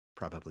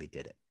probably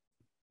did it.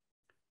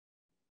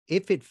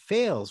 If it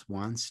fails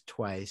once,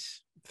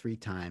 twice, 3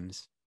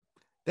 times,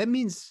 that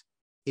means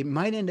it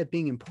might end up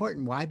being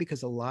important. Why?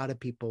 Because a lot of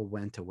people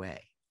went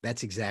away.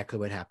 That's exactly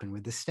what happened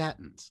with the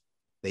statins.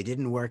 They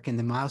didn't work in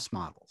the mouse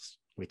models,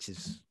 which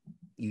is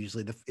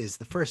usually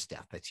the first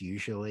step. That's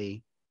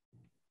usually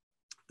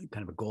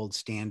kind of a gold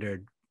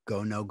standard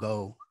go, no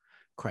go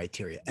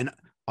criteria. And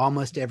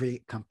almost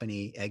every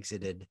company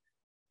exited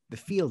the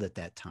field at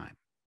that time.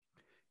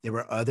 There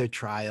were other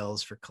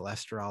trials for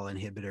cholesterol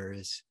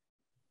inhibitors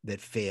that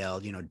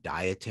failed,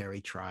 dietary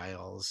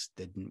trials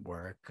didn't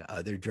work.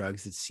 Other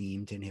drugs that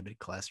seemed to inhibit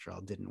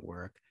cholesterol didn't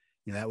work.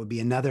 That would be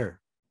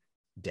another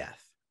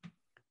death.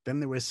 Then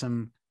there was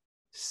some,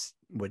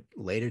 what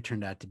later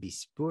turned out to be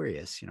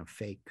spurious,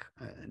 fake,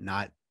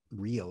 not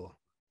real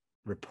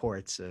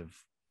reports of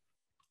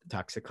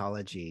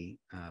toxicology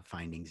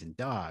findings in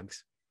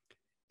dogs.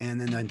 And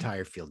then the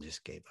entire field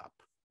just gave up,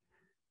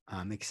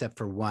 except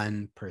for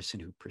one person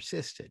who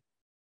persisted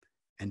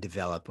and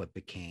developed what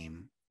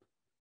became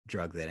a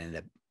drug that ended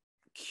up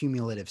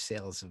cumulative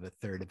sales of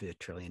 $1/3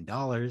 trillion,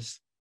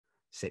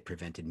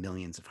 prevented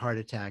millions of heart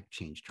attacks,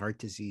 changed heart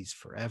disease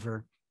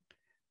forever.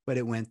 But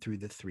it went through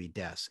the 3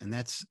 deaths. And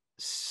that's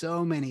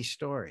so many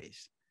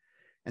stories.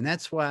 And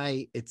that's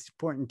why it's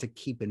important to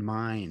keep in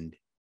mind,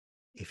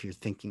 if you're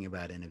thinking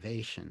about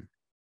innovation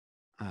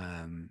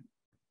and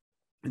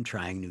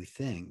trying new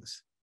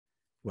things,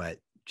 what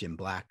Jim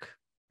Black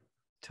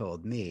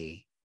told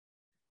me,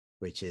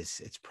 which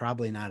is it's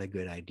probably not a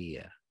good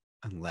idea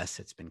unless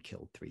it's been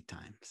killed 3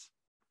 times.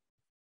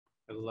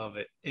 I love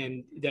it.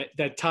 And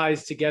that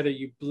ties together.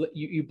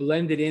 You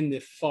blended in the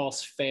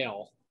false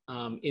fail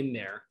in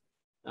there.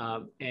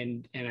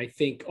 And I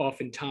think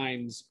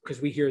oftentimes,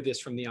 because we hear this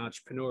from the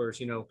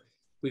entrepreneurs,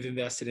 we've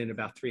invested in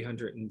about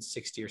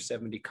 360 or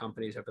 70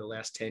 companies over the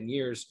last 10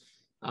 years.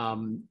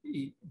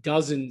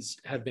 Dozens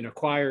have been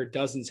acquired,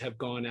 dozens have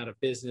gone out of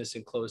business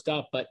and closed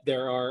up, but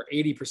there are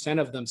 80%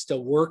 of them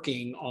still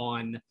working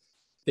on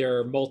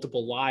their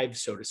multiple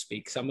lives, so to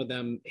speak. Some of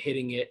them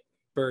hitting it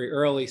very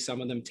early,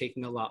 some of them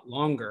taking a lot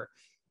longer.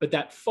 But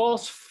that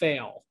false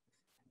fail,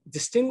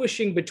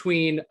 distinguishing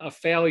between a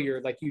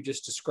failure like you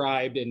just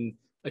described and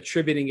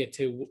attributing it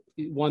to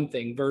one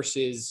thing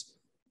versus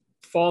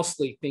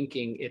falsely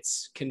thinking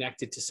it's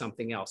connected to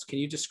something else. Can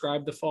you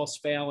describe the false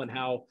fail and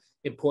how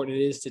important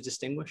it is to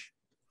distinguish?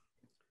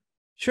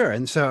 Sure.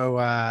 And so,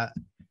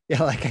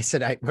 like I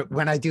said,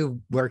 when I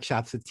do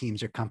workshops with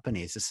teams or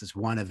companies, this is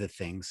one of the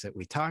things that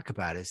we talk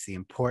about is the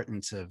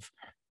importance of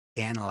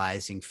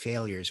analyzing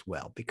failures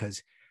well,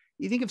 because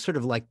you think of sort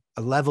of like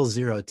a level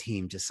 0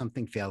 team, just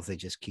something fails, they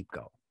just keep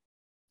going.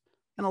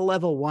 And a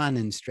level 1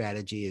 in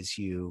strategy is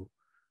you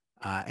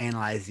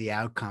analyze the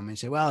outcome and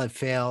say, well, it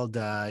failed,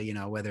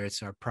 whether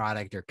it's our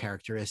product or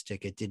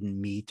characteristic, it didn't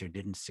meet or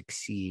didn't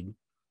succeed,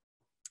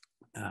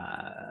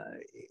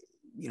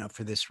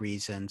 for this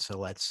reason. So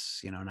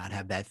let's, not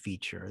have that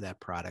feature or that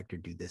product or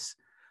do this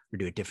or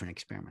do a different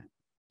experiment.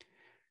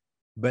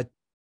 But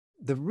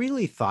the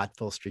really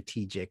thoughtful,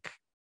 strategic,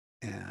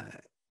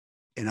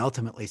 and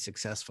ultimately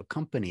successful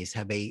companies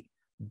have a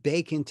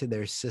bake into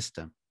their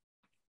system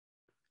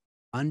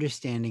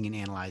understanding and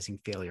analyzing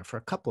failure for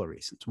a couple of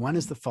reasons. One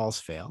is the false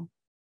fail,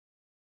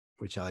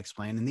 which I'll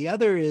explain. And the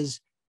other is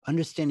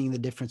understanding the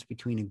difference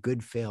between a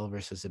good fail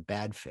versus a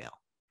bad fail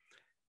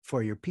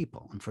for your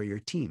people and for your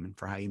team and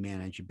for how you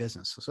manage your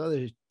business. So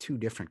there's 2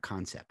 different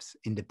concepts,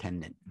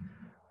 independent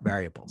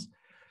variables.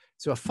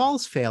 So a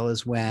false fail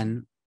is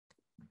when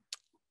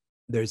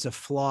there's a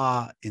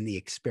flaw in the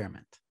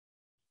experiment,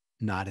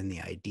 not in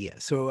the idea.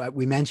 So I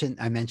mentioned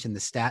the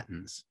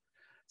statins.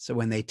 So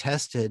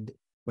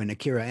when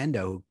Akira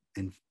Endo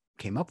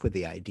came up with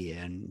the idea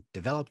and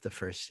developed the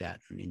first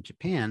statin in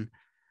Japan,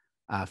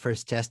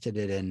 first tested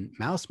it in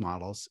mouse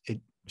models,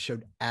 it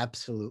showed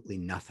absolutely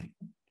nothing.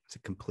 It's a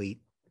complete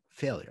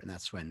failure. And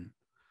that's when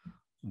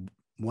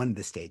one of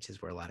the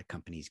stages where a lot of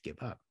companies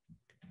give up.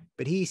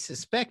 But he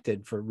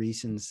suspected, for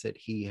reasons that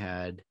he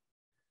had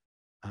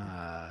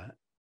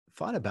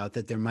thought about,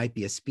 that there might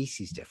be a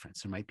species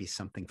difference. There might be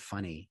something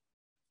funny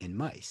in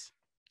mice.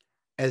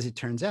 As it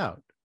turns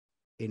out,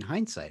 in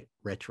hindsight,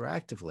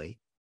 retroactively,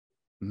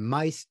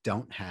 mice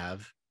don't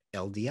have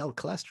LDL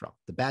cholesterol,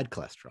 the bad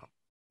cholesterol.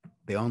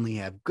 They only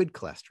have good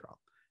cholesterol.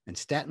 And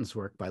statins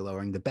work by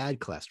lowering the bad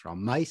cholesterol.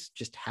 Mice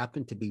just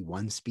happen to be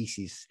one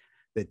species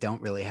that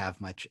don't really have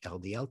much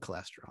LDL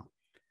cholesterol.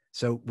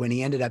 So when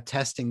he ended up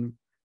testing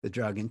the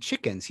drug in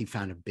chickens, he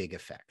found a big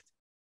effect,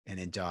 and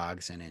in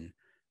dogs and in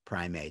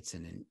primates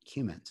and in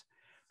humans.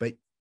 But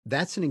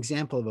that's an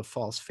example of a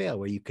false fail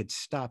where you could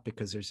stop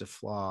because there's a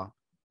flaw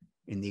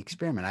in the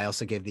experiment. I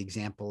also gave the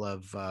example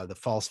of the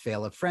false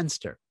fail of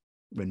Friendster.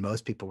 when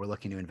most people were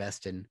looking to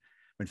invest in,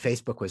 when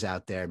Facebook was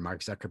out there and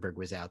Mark Zuckerberg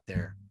was out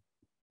there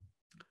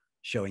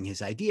showing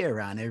his idea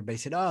around, everybody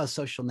said, oh,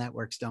 social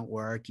networks don't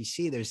work. You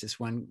see, there's this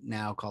one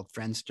now called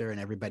Friendster and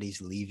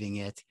everybody's leaving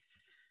it.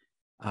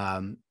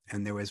 And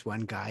there was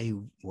one guy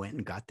who went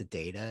and got the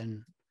data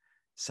and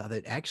saw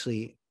that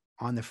actually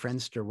on the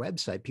Friendster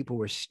website, people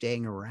were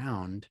staying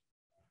around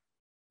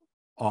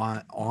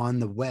on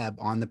the web,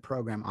 on the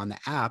program, on the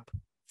app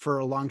for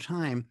a long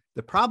time.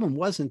 The problem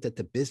wasn't that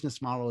the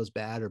business model was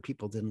bad or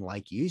people didn't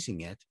like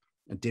using it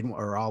and didn't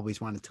or always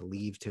wanted to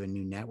leave to a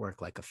new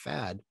network like a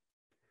fad.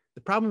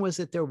 The problem was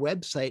that their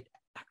website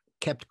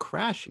kept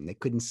crashing. They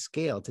couldn't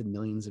scale to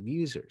millions of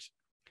users.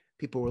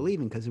 People were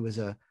leaving because it was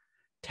a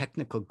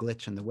technical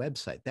glitch on the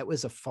website. That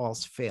was a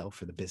false fail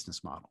for the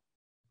business model.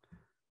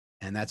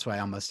 And that's why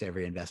almost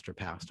every investor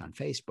passed on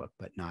Facebook,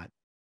 but not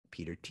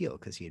Peter Thiel,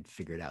 because he had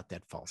figured out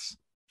that false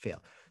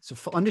fail. So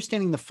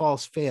understanding the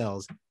false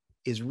fails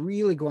is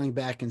really going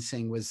back and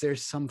saying, was there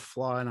some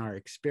flaw in our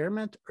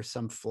experiment or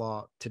some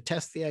flaw to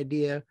test the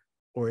idea,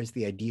 or is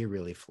the idea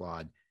really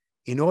flawed?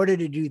 In order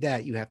to do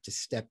that, you have to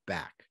step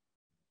back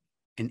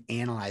and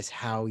analyze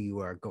how you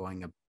are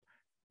going,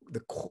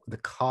 the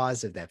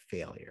cause of that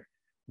failure,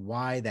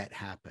 why that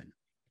happened,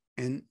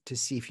 and to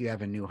see if you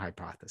have a new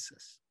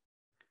hypothesis.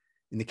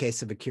 In the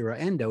case of Akira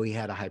Endo, he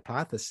had a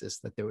hypothesis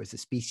that there was a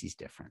species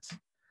difference,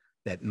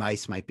 that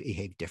mice might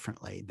behave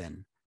differently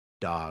than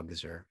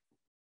dogs or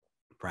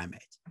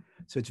primates.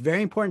 So it's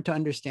very important to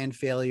understand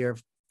failure,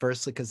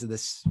 firstly, because of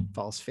this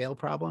false fail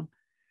problem.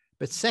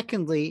 But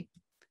secondly,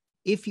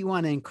 if you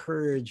want to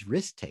encourage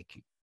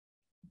risk-taking,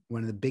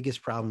 one of the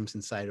biggest problems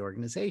inside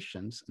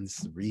organizations, and this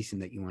is the reason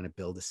that you want to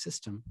build a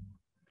system,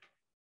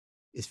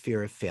 is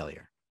fear of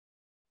failure.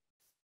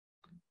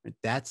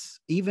 That's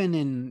even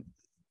in,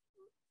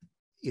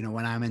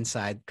 when I'm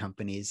inside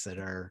companies that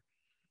are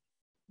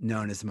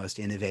known as the most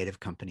innovative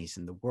companies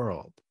in the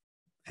world,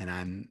 and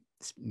I'm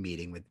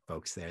meeting with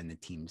folks there and the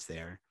teams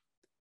there,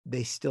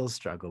 they still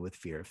struggle with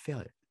fear of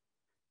failure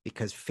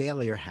because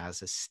failure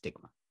has a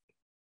stigma,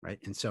 right?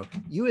 And so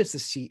you as the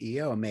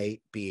CEO may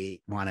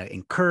want to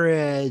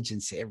encourage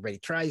and say, everybody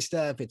try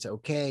stuff, it's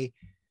okay.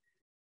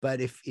 But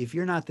if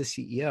you're not the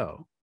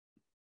CEO,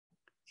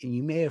 and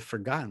you may have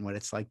forgotten what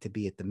it's like to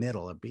be at the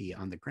middle or be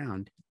on the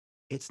ground,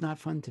 it's not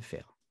fun to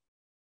fail.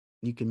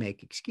 You can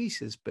make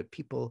excuses, but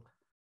people,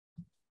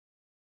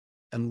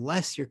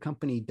 unless your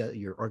company,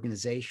 your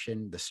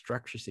organization, the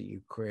structures that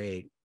you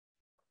create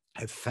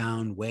have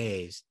found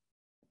ways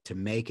to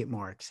make it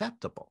more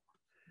acceptable.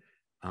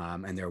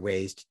 And there are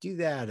ways to do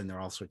that. And there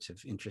are all sorts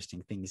of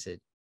interesting things that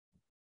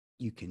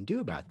you can do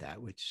about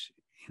that, which,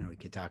 we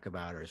could talk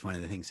about, or is one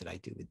of the things that I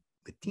do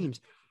with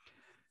teams.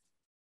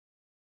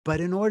 But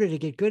in order to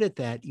get good at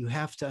that, you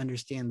have to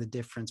understand the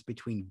difference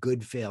between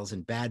good fails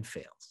and bad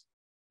fails.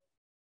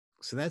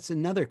 So that's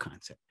another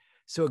concept.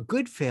 So a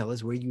good fail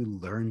is where you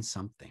learn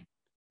something,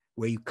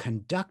 where you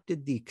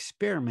conducted the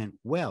experiment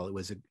well. It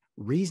was a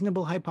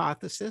reasonable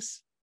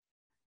hypothesis,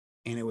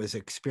 and it was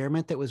an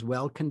experiment that was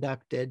well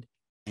conducted,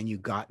 and you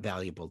got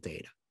valuable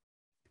data.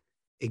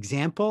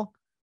 Example,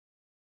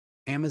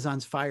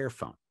 Amazon's Fire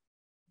Phone.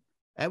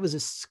 That was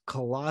a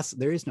colossal,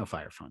 there is no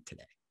Fire Phone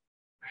today.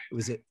 It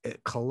was a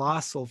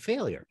colossal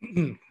failure.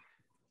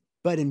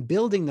 But in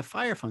building the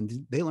Fire Phone,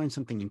 they learned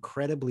something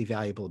incredibly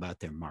valuable about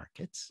their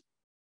markets.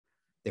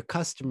 Their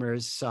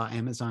customers saw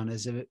Amazon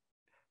as a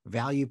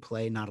value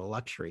play, not a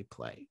luxury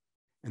play.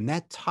 And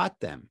that taught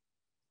them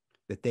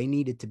that they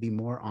needed to be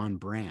more on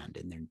brand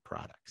in their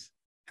products.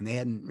 And they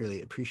hadn't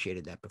really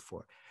appreciated that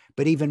before.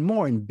 But even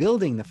more, in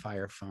building the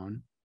Fire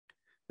Phone,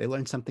 they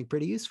learned something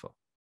pretty useful: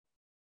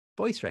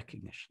 voice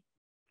recognition.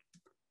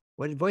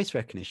 What did voice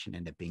recognition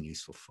end up being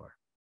useful for?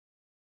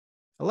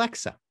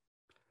 Alexa,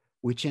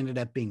 which ended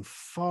up being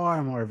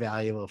far more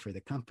valuable for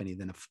the company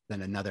than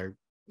another,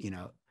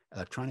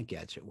 electronic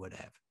gadget would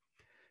have.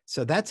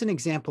 So that's an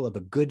example of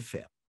a good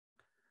fail.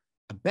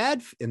 A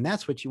bad, and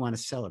that's what you want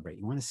to celebrate.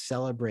 You want to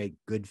celebrate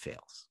good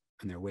fails,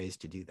 and there are ways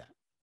to do that.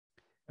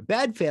 A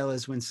bad fail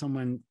is when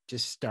someone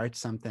just starts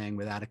something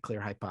without a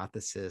clear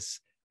hypothesis,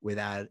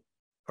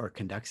 or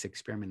conducts the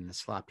experiment in a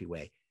sloppy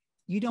way.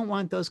 You don't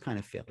want those kind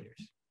of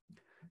failures.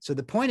 So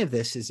the point of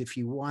this is, if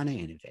you want to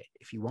innovate,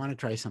 if you want to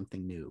try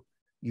something new,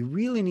 you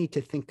really need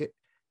to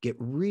get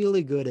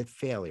really good at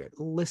failure,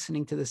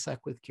 listening to the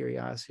suck with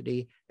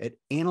curiosity, at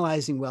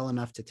analyzing well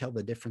enough to tell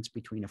the difference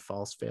between a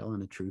false fail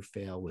and a true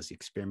fail. Was the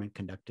experiment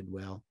conducted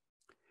well?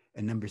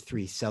 And number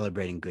 3,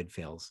 celebrating good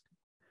fails,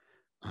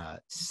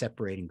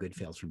 separating good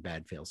fails from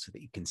bad fails so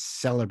that you can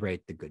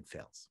celebrate the good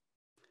fails.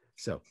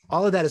 So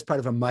all of that is part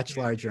of a much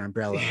larger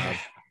umbrella of,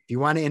 if you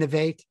want to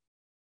innovate,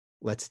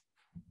 let's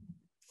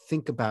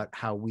think about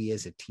how we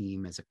as a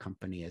team, as a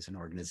company, as an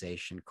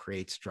organization,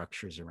 create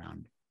structures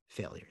around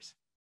failures.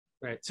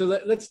 Right. So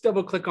let's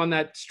double click on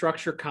that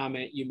structure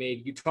comment you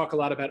made. You talk a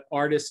lot about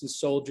artists and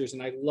soldiers,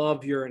 and I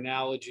love your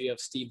analogy of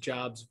Steve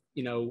Jobs,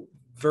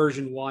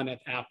 version 1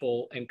 at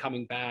Apple, and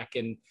coming back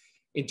and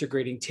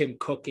integrating Tim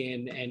Cook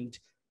in,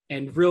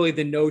 and really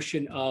the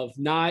notion of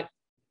not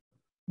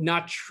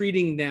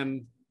treating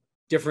them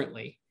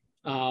differently,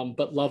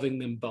 but loving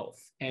them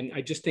both. And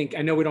I just think,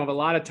 I know we don't have a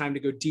lot of time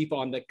to go deep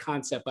on the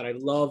concept, but I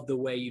love the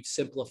way you've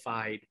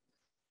simplified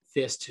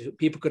this to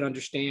people could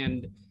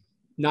understand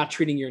not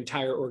treating your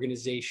entire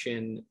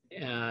organization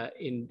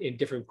in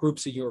different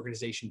groups of your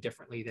organization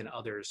differently than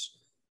others,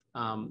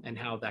 and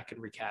how that can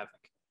wreak havoc.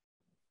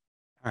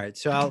 All right.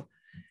 So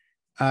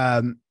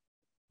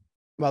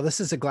well, this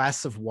is a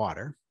glass of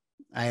water.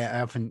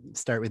 I often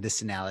start with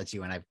this analogy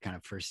when I kind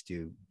of first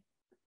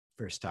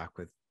talk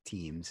with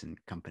teams and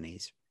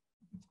companies.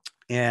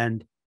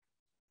 And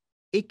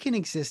it can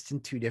exist in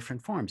two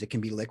different forms. It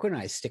can be liquid,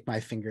 and I stick my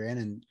finger in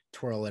and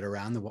twirl it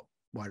around, the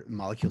water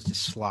molecules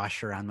just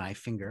slosh around my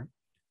finger.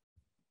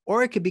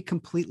 Or it could be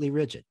completely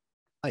rigid,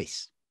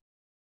 ice.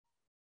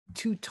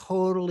 Two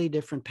totally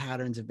different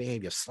patterns of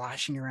behavior,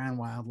 sloshing around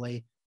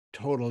wildly,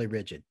 totally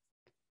rigid.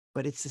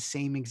 But it's the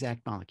same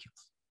exact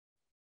molecules.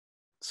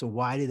 So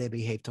why do they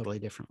behave totally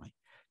differently?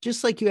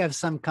 Just like you have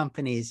some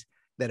companies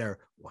that are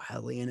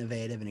wildly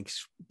innovative and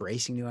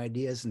embracing new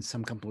ideas, and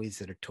some companies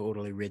that are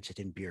totally rigid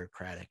and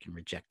bureaucratic and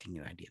rejecting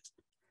new ideas.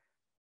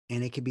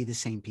 And it could be the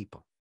same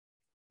people.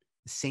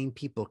 The same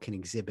people can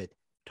exhibit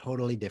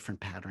totally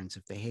different patterns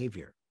of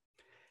behavior.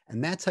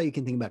 And that's how you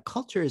can think about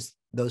culture, is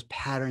those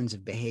patterns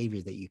of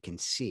behavior that you can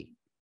see.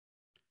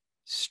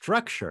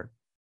 Structure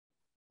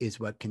is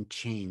what can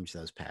change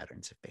those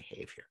patterns of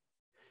behavior.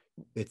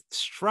 With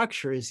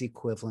structure is the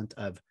equivalent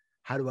of,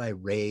 how do I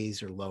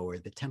raise or lower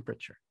the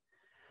temperature?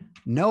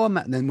 No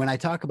amount. Then when I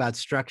talk about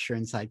structure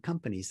inside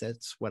companies,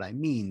 that's what I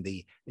mean.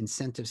 The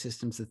incentive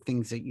systems, the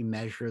things that you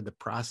measure, the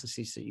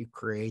processes that you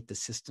create, the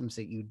systems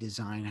that you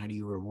design, how do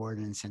you reward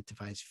and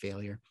incentivize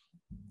failure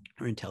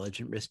or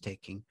intelligent risk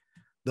taking?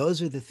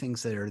 Those are the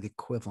things that are the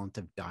equivalent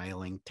of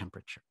dialing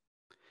temperature.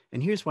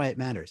 And here's why it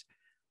matters.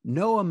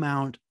 No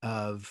amount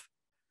of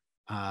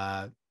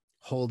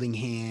holding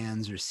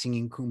hands or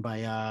singing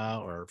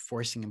Kumbaya or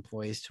forcing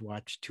employees to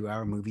watch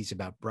 2-hour movies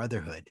about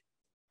brotherhood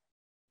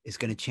is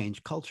going to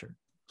change culture.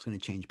 It's going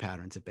to change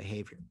patterns of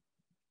behavior.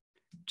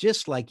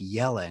 Just like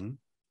yelling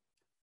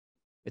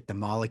at the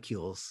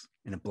molecules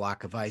in a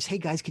block of ice, hey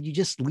guys, could you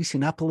just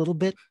loosen up a little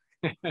bit?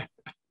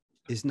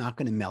 Is not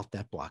going to melt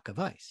that block of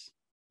ice.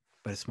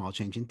 But a small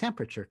change in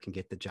temperature can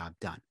get the job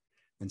done.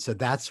 And so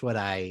that's what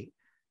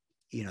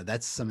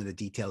that's some of the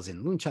details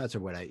in Loonshots, or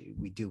what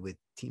we do with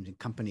teams and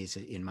companies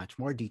in much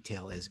more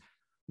detail, is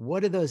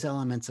what are those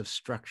elements of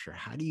structure?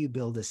 How do you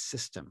build a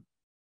system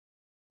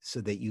so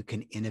that you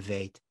can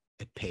innovate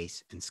at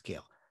pace and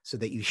scale, so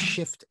that you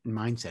shift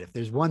mindset? If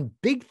there's one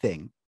big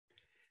thing,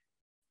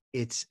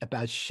 it's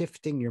about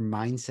shifting your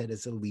mindset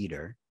as a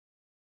leader,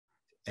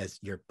 as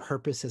your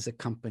purpose as a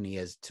company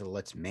is to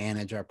let's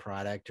manage our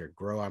product or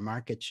grow our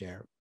market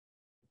share,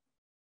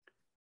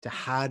 to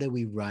how do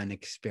we run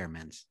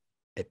experiments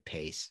at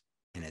pace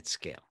and at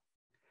scale?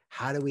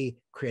 How do we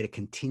create a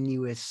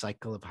continuous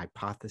cycle of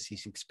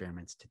hypotheses and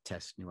experiments to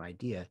test new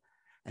idea?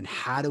 And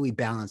how do we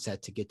balance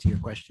that, to get to your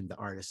question, the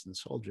artists and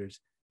soldiers,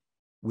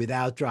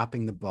 without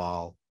dropping the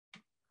ball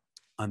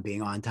on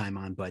being on time,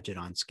 on budget,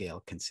 on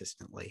scale,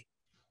 consistently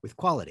with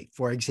quality?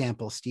 For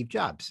example, Steve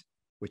Jobs,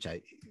 which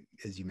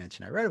as you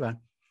mentioned, I read about.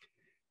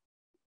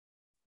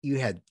 You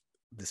had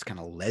this kind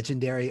of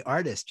legendary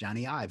artist,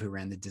 Johnny Ive, who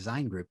ran the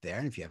design group there.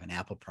 And if you have an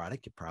Apple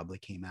product, it probably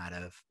came out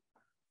of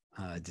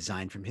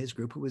design from his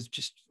group, who was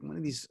just one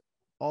of these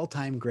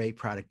all-time great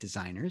product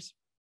designers.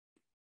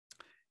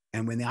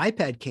 And when the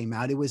iPad came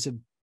out, it was a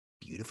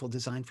beautiful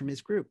design from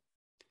his group.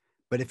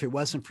 But if it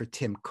wasn't for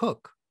Tim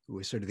Cook, who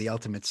was sort of the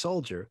ultimate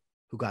soldier,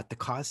 who got the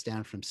cost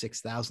down from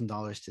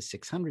 $6,000 to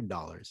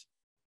 $600,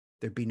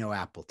 there'd be no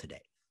Apple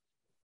today.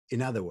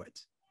 In other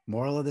words,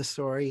 moral of the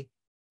story,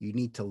 you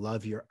need to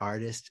love your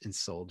artists and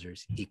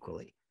soldiers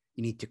equally.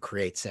 You need to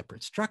create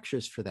separate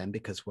structures for them,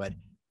 because what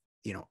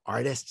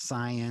artist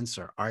science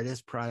or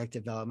artist product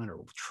development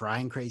or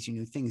trying crazy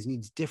new things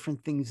needs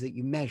different things that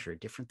you measure,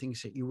 different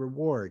things that you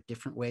reward,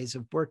 different ways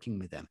of working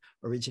with them,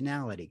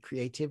 originality,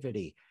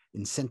 creativity,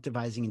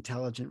 incentivizing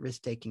intelligent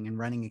risk-taking and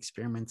running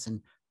experiments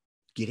and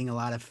getting a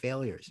lot of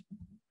failures.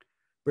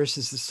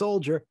 Versus the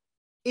soldier,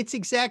 it's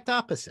exact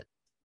opposite.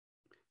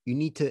 You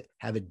need to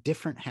have a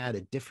different hat,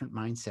 a different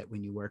mindset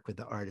when you work with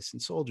the artists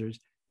and soldiers,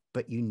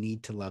 but you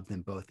need to love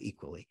them both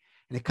equally.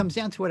 And it comes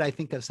down to what I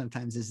think of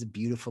sometimes as the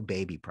beautiful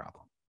baby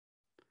problem.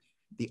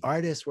 The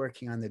artist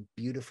working on the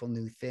beautiful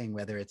new thing,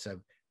 whether it's a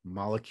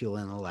molecule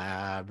in a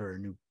lab or a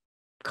new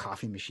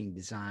coffee machine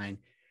design,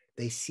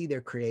 they see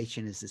their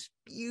creation as this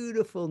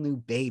beautiful new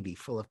baby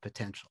full of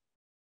potential.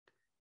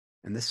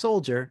 And the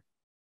soldier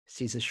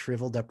sees a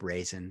shriveled up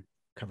raisin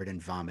covered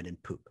in vomit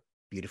and poop.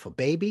 Beautiful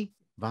baby,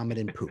 vomit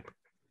and poop.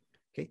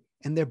 Okay.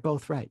 And they're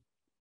both right.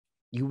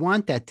 You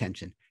want that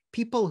tension.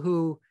 People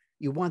who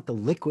you want the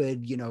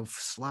liquid,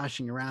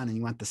 sloshing around, and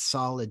you want the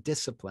solid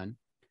discipline,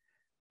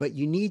 but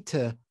you need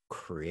to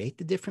create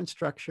the different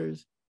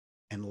structures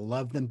and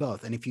love them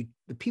both. And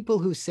the people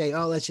who say,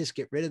 oh, let's just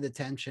get rid of the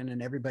tension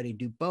and everybody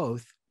do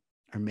both,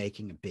 are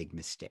making a big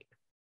mistake.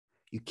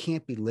 You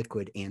can't be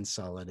liquid and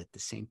solid at the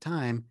same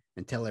time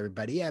and tell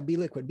everybody, yeah, be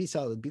liquid, be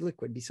solid, be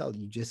liquid, be solid.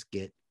 You just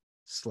get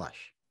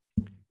slush.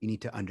 You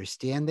need to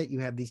understand that you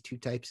have these two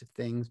types of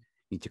things.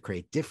 You need to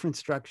create different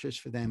structures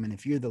for them. And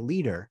if you're the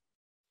leader,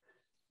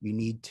 you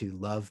need to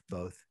love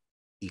both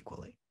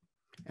equally.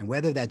 And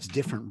whether that's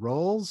different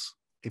roles,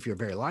 if you're a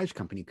very large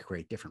company, you can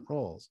create different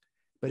roles.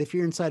 But if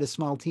you're inside a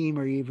small team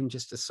or even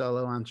just a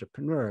solo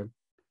entrepreneur,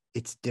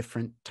 it's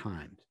different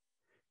times.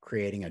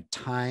 Creating a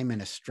time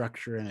and a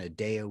structure and a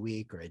day a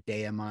week or a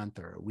day a month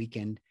or a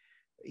weekend,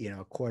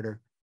 a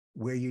quarter,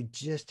 where you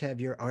just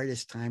have your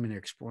artist time and they're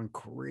exploring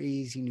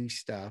crazy new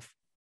stuff.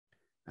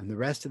 And the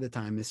rest of the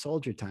time is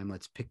soldier time.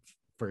 Let's pick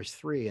first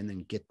three and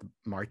then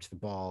march the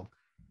ball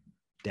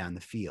down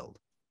the field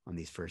on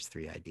these first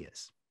three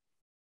ideas.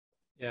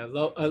 Yeah,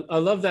 I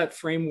love that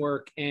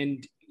framework.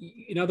 And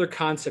another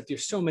concept,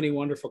 there's so many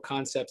wonderful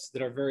concepts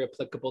that are very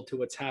applicable to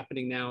what's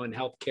happening now in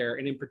healthcare.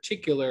 And in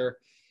particular,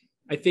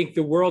 I think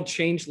the world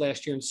changed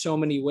last year in so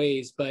many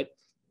ways, but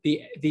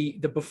the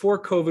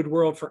before COVID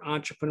world for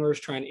entrepreneurs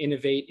trying to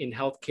innovate in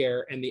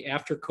healthcare and the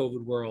after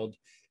COVID world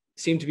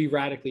seem to be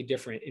radically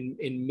different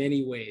in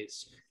many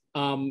ways.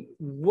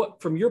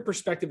 What, from your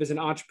perspective as an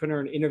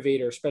entrepreneur and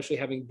innovator, especially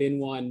having been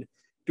one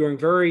during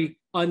very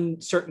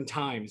uncertain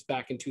times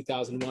back in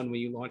 2001 when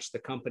you launched the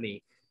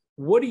company,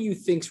 what do you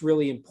think is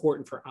really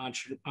important for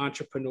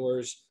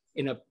entrepreneurs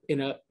in a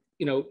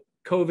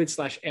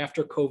COVID /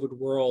 after COVID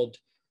world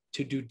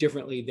to do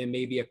differently than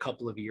maybe a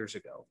couple of years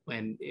ago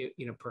when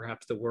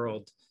perhaps the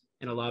world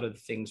and a lot of the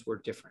things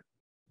were different?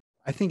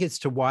 I think it's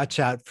to watch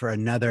out for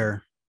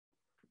another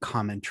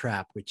common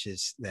trap, which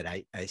is that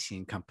I see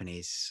in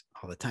companies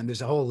all the time.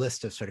 There's a whole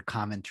list of sort of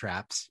common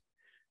traps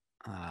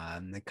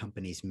that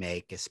companies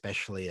make,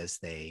 especially as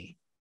they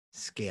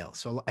scale.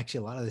 So actually,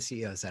 a lot of the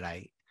CEOs that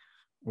I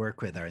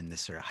work with are in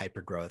this sort of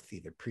hyper growth,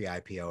 either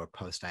pre-IPO or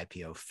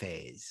post-IPO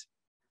phase.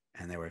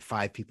 And there were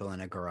 5 people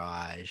in a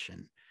garage,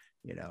 and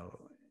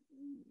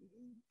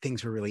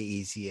things were really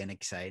easy and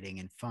exciting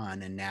and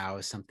fun. And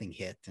now something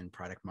hit in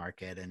product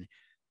market and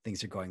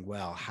things are going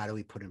well. How do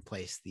we put in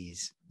place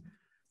these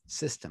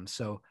systems?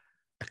 So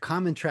a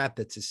common trap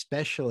that's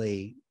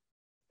especially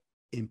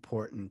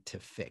important to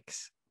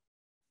fix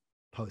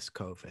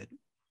post-COVID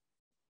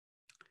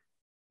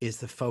is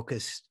the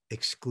focus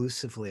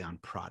exclusively on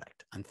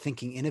product, on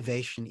thinking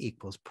innovation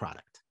equals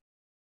product.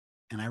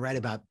 And I write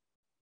about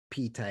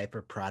P type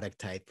or product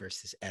type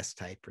versus S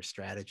type or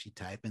strategy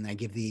type. And I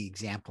give the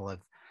example of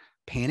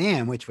Pan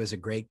Am, which was a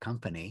great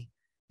company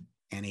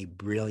and a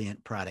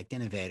brilliant product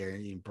innovator.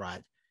 He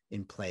brought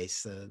in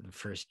place the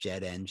first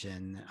jet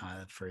engine,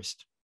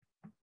 first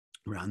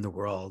around the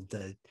world,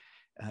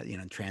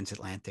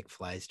 transatlantic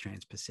flights,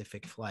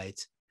 trans-Pacific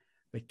flights,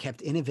 but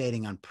kept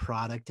innovating on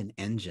product and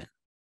engine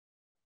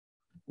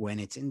when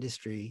its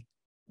industry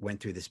went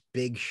through this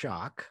big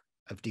shock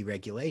of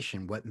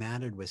deregulation. What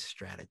mattered was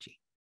strategy.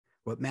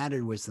 What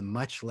mattered was the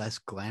much less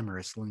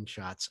glamorous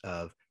loonshots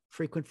of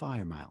frequent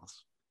flyer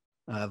miles,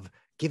 of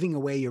giving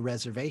away your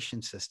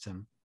reservation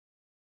system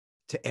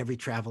to every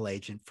travel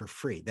agent for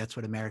free. That's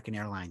what American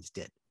Airlines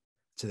did.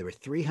 So there were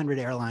 300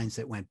 airlines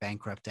that went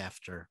bankrupt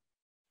after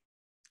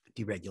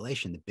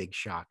deregulation, the big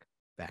shock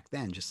back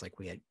then, just like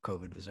we had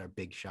COVID was our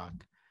big shock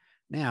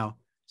now.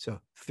 So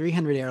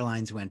 300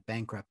 airlines went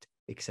bankrupt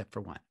except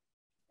for one,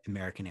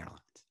 American Airlines.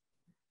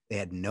 They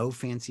had no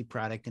fancy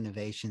product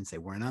innovations. They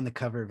weren't on the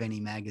cover of any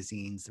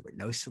magazines. There were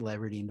no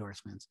celebrity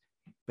endorsements,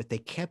 but they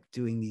kept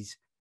doing these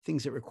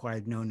things that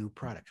required no new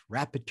product.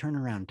 Rapid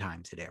turnaround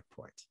times at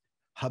airports,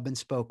 hub and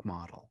spoke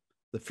model,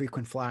 the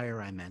frequent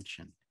flyer I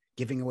mentioned,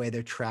 giving away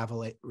their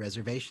travel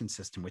reservation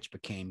system, which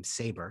became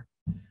Sabre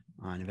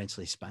and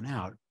eventually spun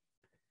out.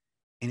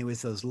 And it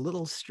was those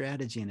little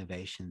strategy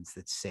innovations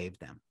that saved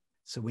them.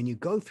 So when you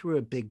go through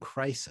a big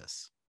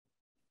crisis,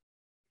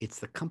 it's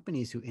the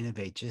companies who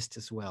innovate just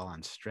as well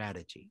on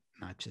strategy,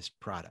 not just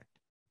product,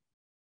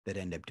 that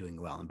end up doing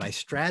well. And by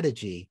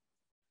strategy,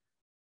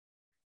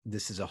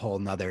 this is a whole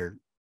nother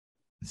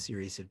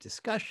series of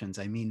discussions.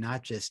 I mean,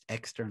 not just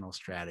external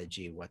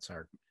strategy, what's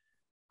our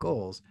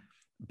goals,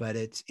 but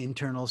it's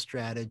internal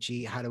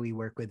strategy. How do we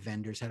work with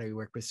vendors? How do we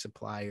work with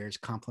suppliers?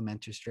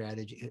 Complementary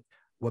strategy.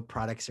 What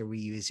products are we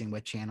using?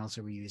 What channels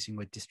are we using?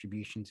 What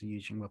distributions are we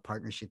using? What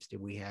partnerships do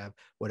we have?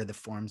 What are the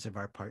forms of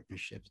our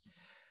partnerships?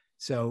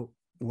 So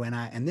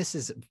and this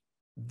is a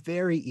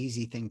very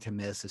easy thing to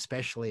miss,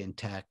 especially in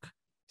tech,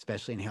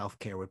 especially in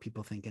healthcare, where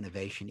people think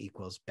innovation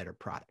equals better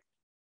product.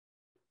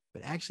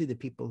 But actually the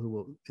people who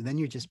will, then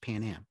you're just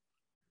Pan Am,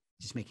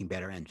 just making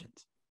better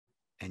engines,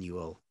 and you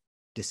will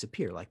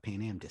disappear like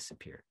Pan Am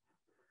disappeared.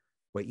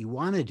 What you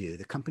want to do,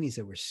 the companies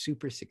that were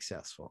super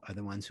successful are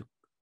the ones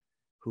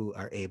who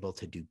are able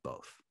to do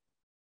both,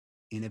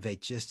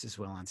 innovate just as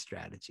well on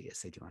strategy as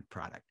they do on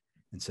product.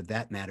 And so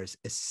that matters,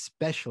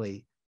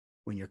 especially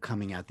when you're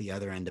coming out the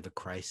other end of a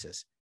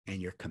crisis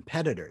and your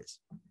competitors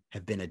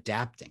have been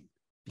adapting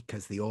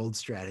because the old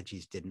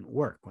strategies didn't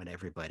work when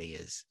everybody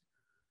has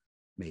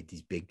made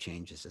these big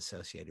changes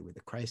associated with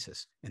the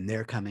crisis. And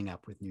they're coming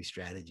up with new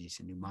strategies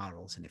and new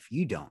models. And if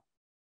you don't,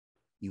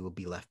 you will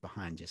be left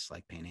behind just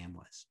like Pan Am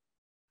was.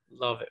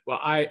 Love it. Well,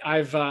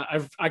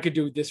 I could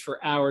do this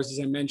for hours. As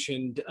I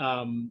mentioned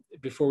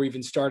before we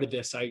even started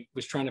this, I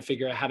was trying to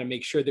figure out how to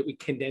make sure that we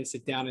condense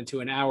it down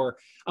into an hour.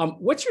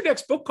 What's your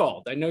next book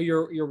called? I know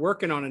you're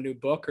working on a new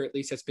book, or at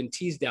least that's been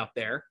teased out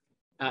there.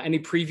 Any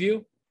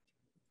preview?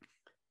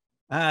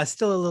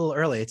 Still a little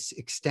early. It's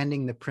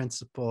extending the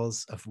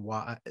principles of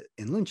why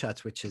in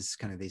Loonshots, which is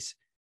kind of these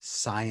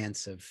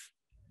science of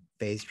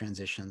phase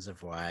transitions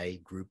of why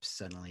groups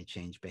suddenly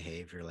change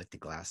behavior, like the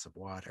glass of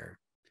water,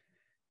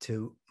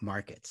 to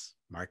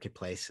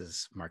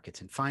marketplaces,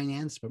 markets in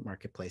finance, but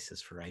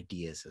marketplaces for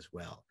ideas as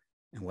well.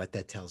 And what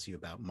that tells you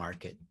about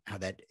market, how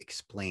that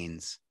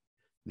explains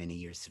many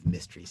years of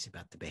mysteries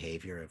about the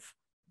behavior of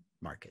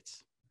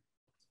markets.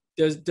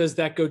 Does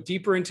that go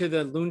deeper into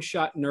the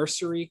Loonshot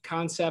nursery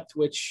concept,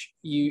 which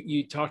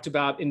you talked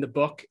about in the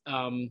book?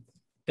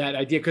 That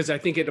idea, because I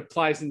think it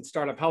applies in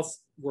startup health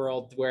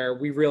world, where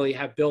we really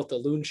have built a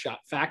Loonshot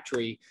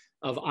factory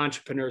of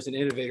entrepreneurs and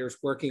innovators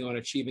working on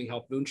achieving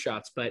health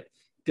moonshots. But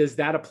does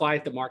that apply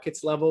at the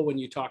markets level when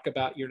you talk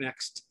about your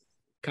next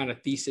kind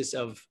of thesis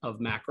of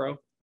macro?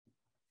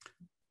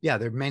 Yeah,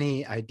 there are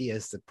many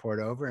ideas that poured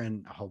over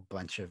and a whole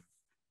bunch of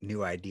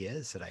new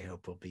ideas that I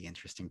hope will be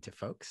interesting to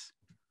folks.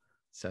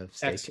 So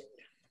stay tuned.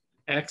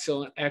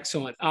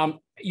 Excellent.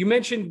 You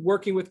mentioned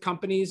working with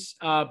companies,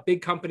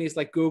 big companies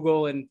like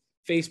Google and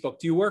Facebook.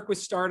 Do you work with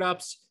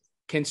startups?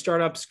 Can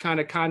startups kind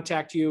of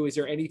contact you? Is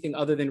there anything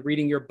other than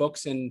reading your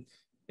books and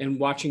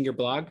watching your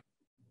blog?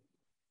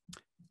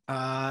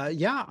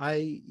 Yeah,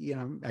 I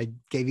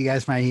gave you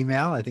guys my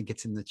email. I think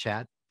it's in the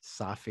chat,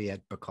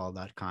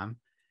 safi@bahcall.com.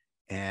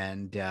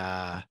 And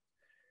I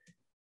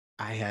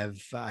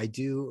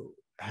do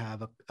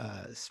have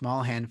a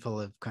small handful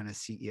of kind of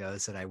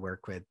CEOs that I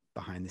work with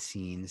behind the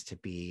scenes to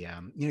be,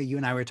 you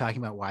and I were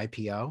talking about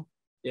YPO.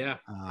 Yeah.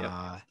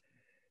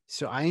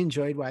 So I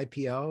enjoyed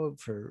YPO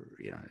for,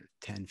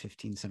 10,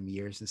 15 some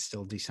years and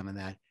still do some of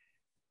that.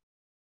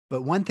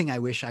 But one thing I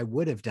wish I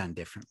would have done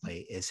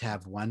differently is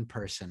have one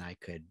person I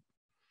could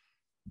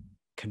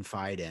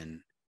confide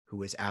in who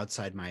was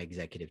outside my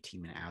executive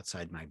team and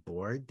outside my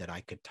board that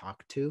I could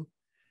talk to,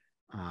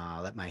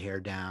 let my hair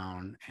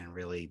down and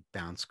really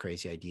bounce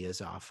crazy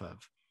ideas off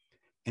of.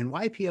 And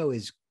YPO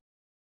is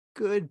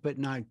good, but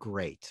not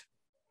great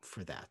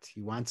for that.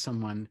 You want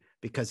someone,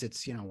 because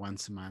it's,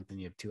 once a month and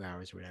you have 2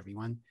 hours or whatever you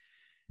want.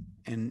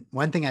 And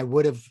one thing I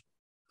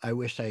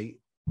wish I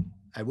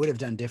would have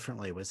done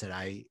differently was that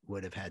I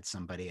would have had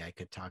somebody I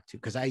could talk to,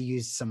 because I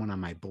used someone on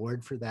my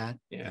board for that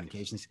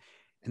occasions,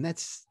 and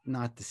that's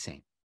not the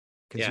same.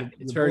 Yeah,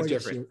 it's very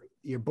different.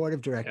 Your board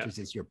of directors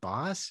is your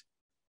boss.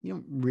 You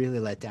don't really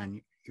let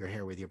down your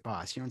hair with your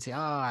boss. You don't say,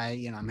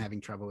 I'm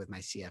having trouble with my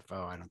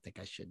CFO. I don't think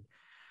I should,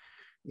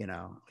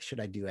 should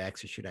I do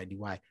X or should I do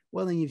Y?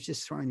 Well, then you've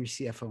just thrown your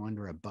CFO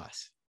under a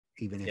bus,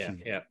 even if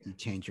you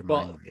change your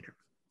mind later.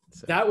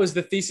 So that was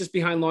the thesis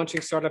behind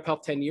launching Startup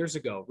Health 10 years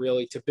ago,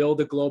 really, to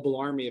build a global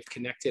army of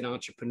connected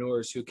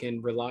entrepreneurs who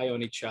can rely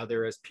on each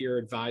other as peer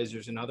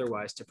advisors and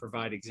otherwise to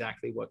provide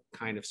exactly what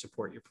kind of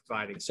support you're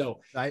providing.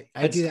 So I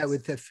do that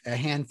with a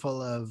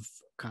handful of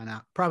kind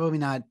of probably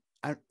not,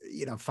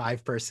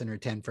 5-person or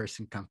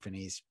 10-person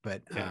companies,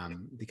 but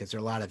because there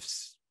are a lot of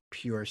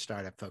pure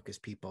startup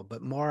focused people,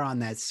 but more on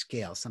that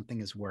scale. Something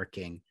is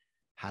working.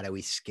 How do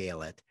we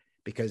scale it?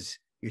 Because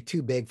you're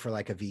too big for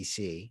like a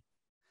VC,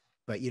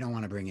 but you don't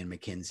want to bring in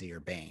McKinsey or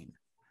Bain.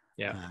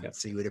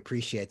 So you would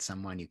appreciate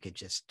someone you could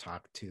just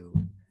talk to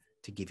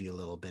give you a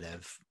little bit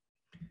of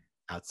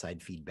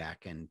outside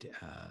feedback and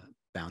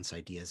bounce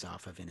ideas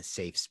off of in a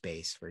safe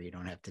space where you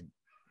don't have to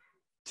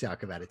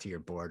talk about it to your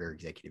board or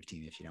executive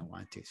team if you don't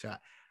want to. So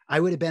I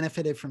would have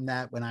benefited from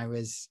that when I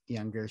was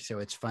younger. So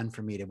it's fun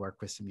for me to work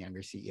with some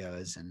younger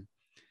CEOs and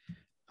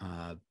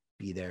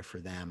be there for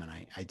them. And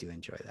I do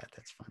enjoy that.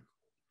 That's fun.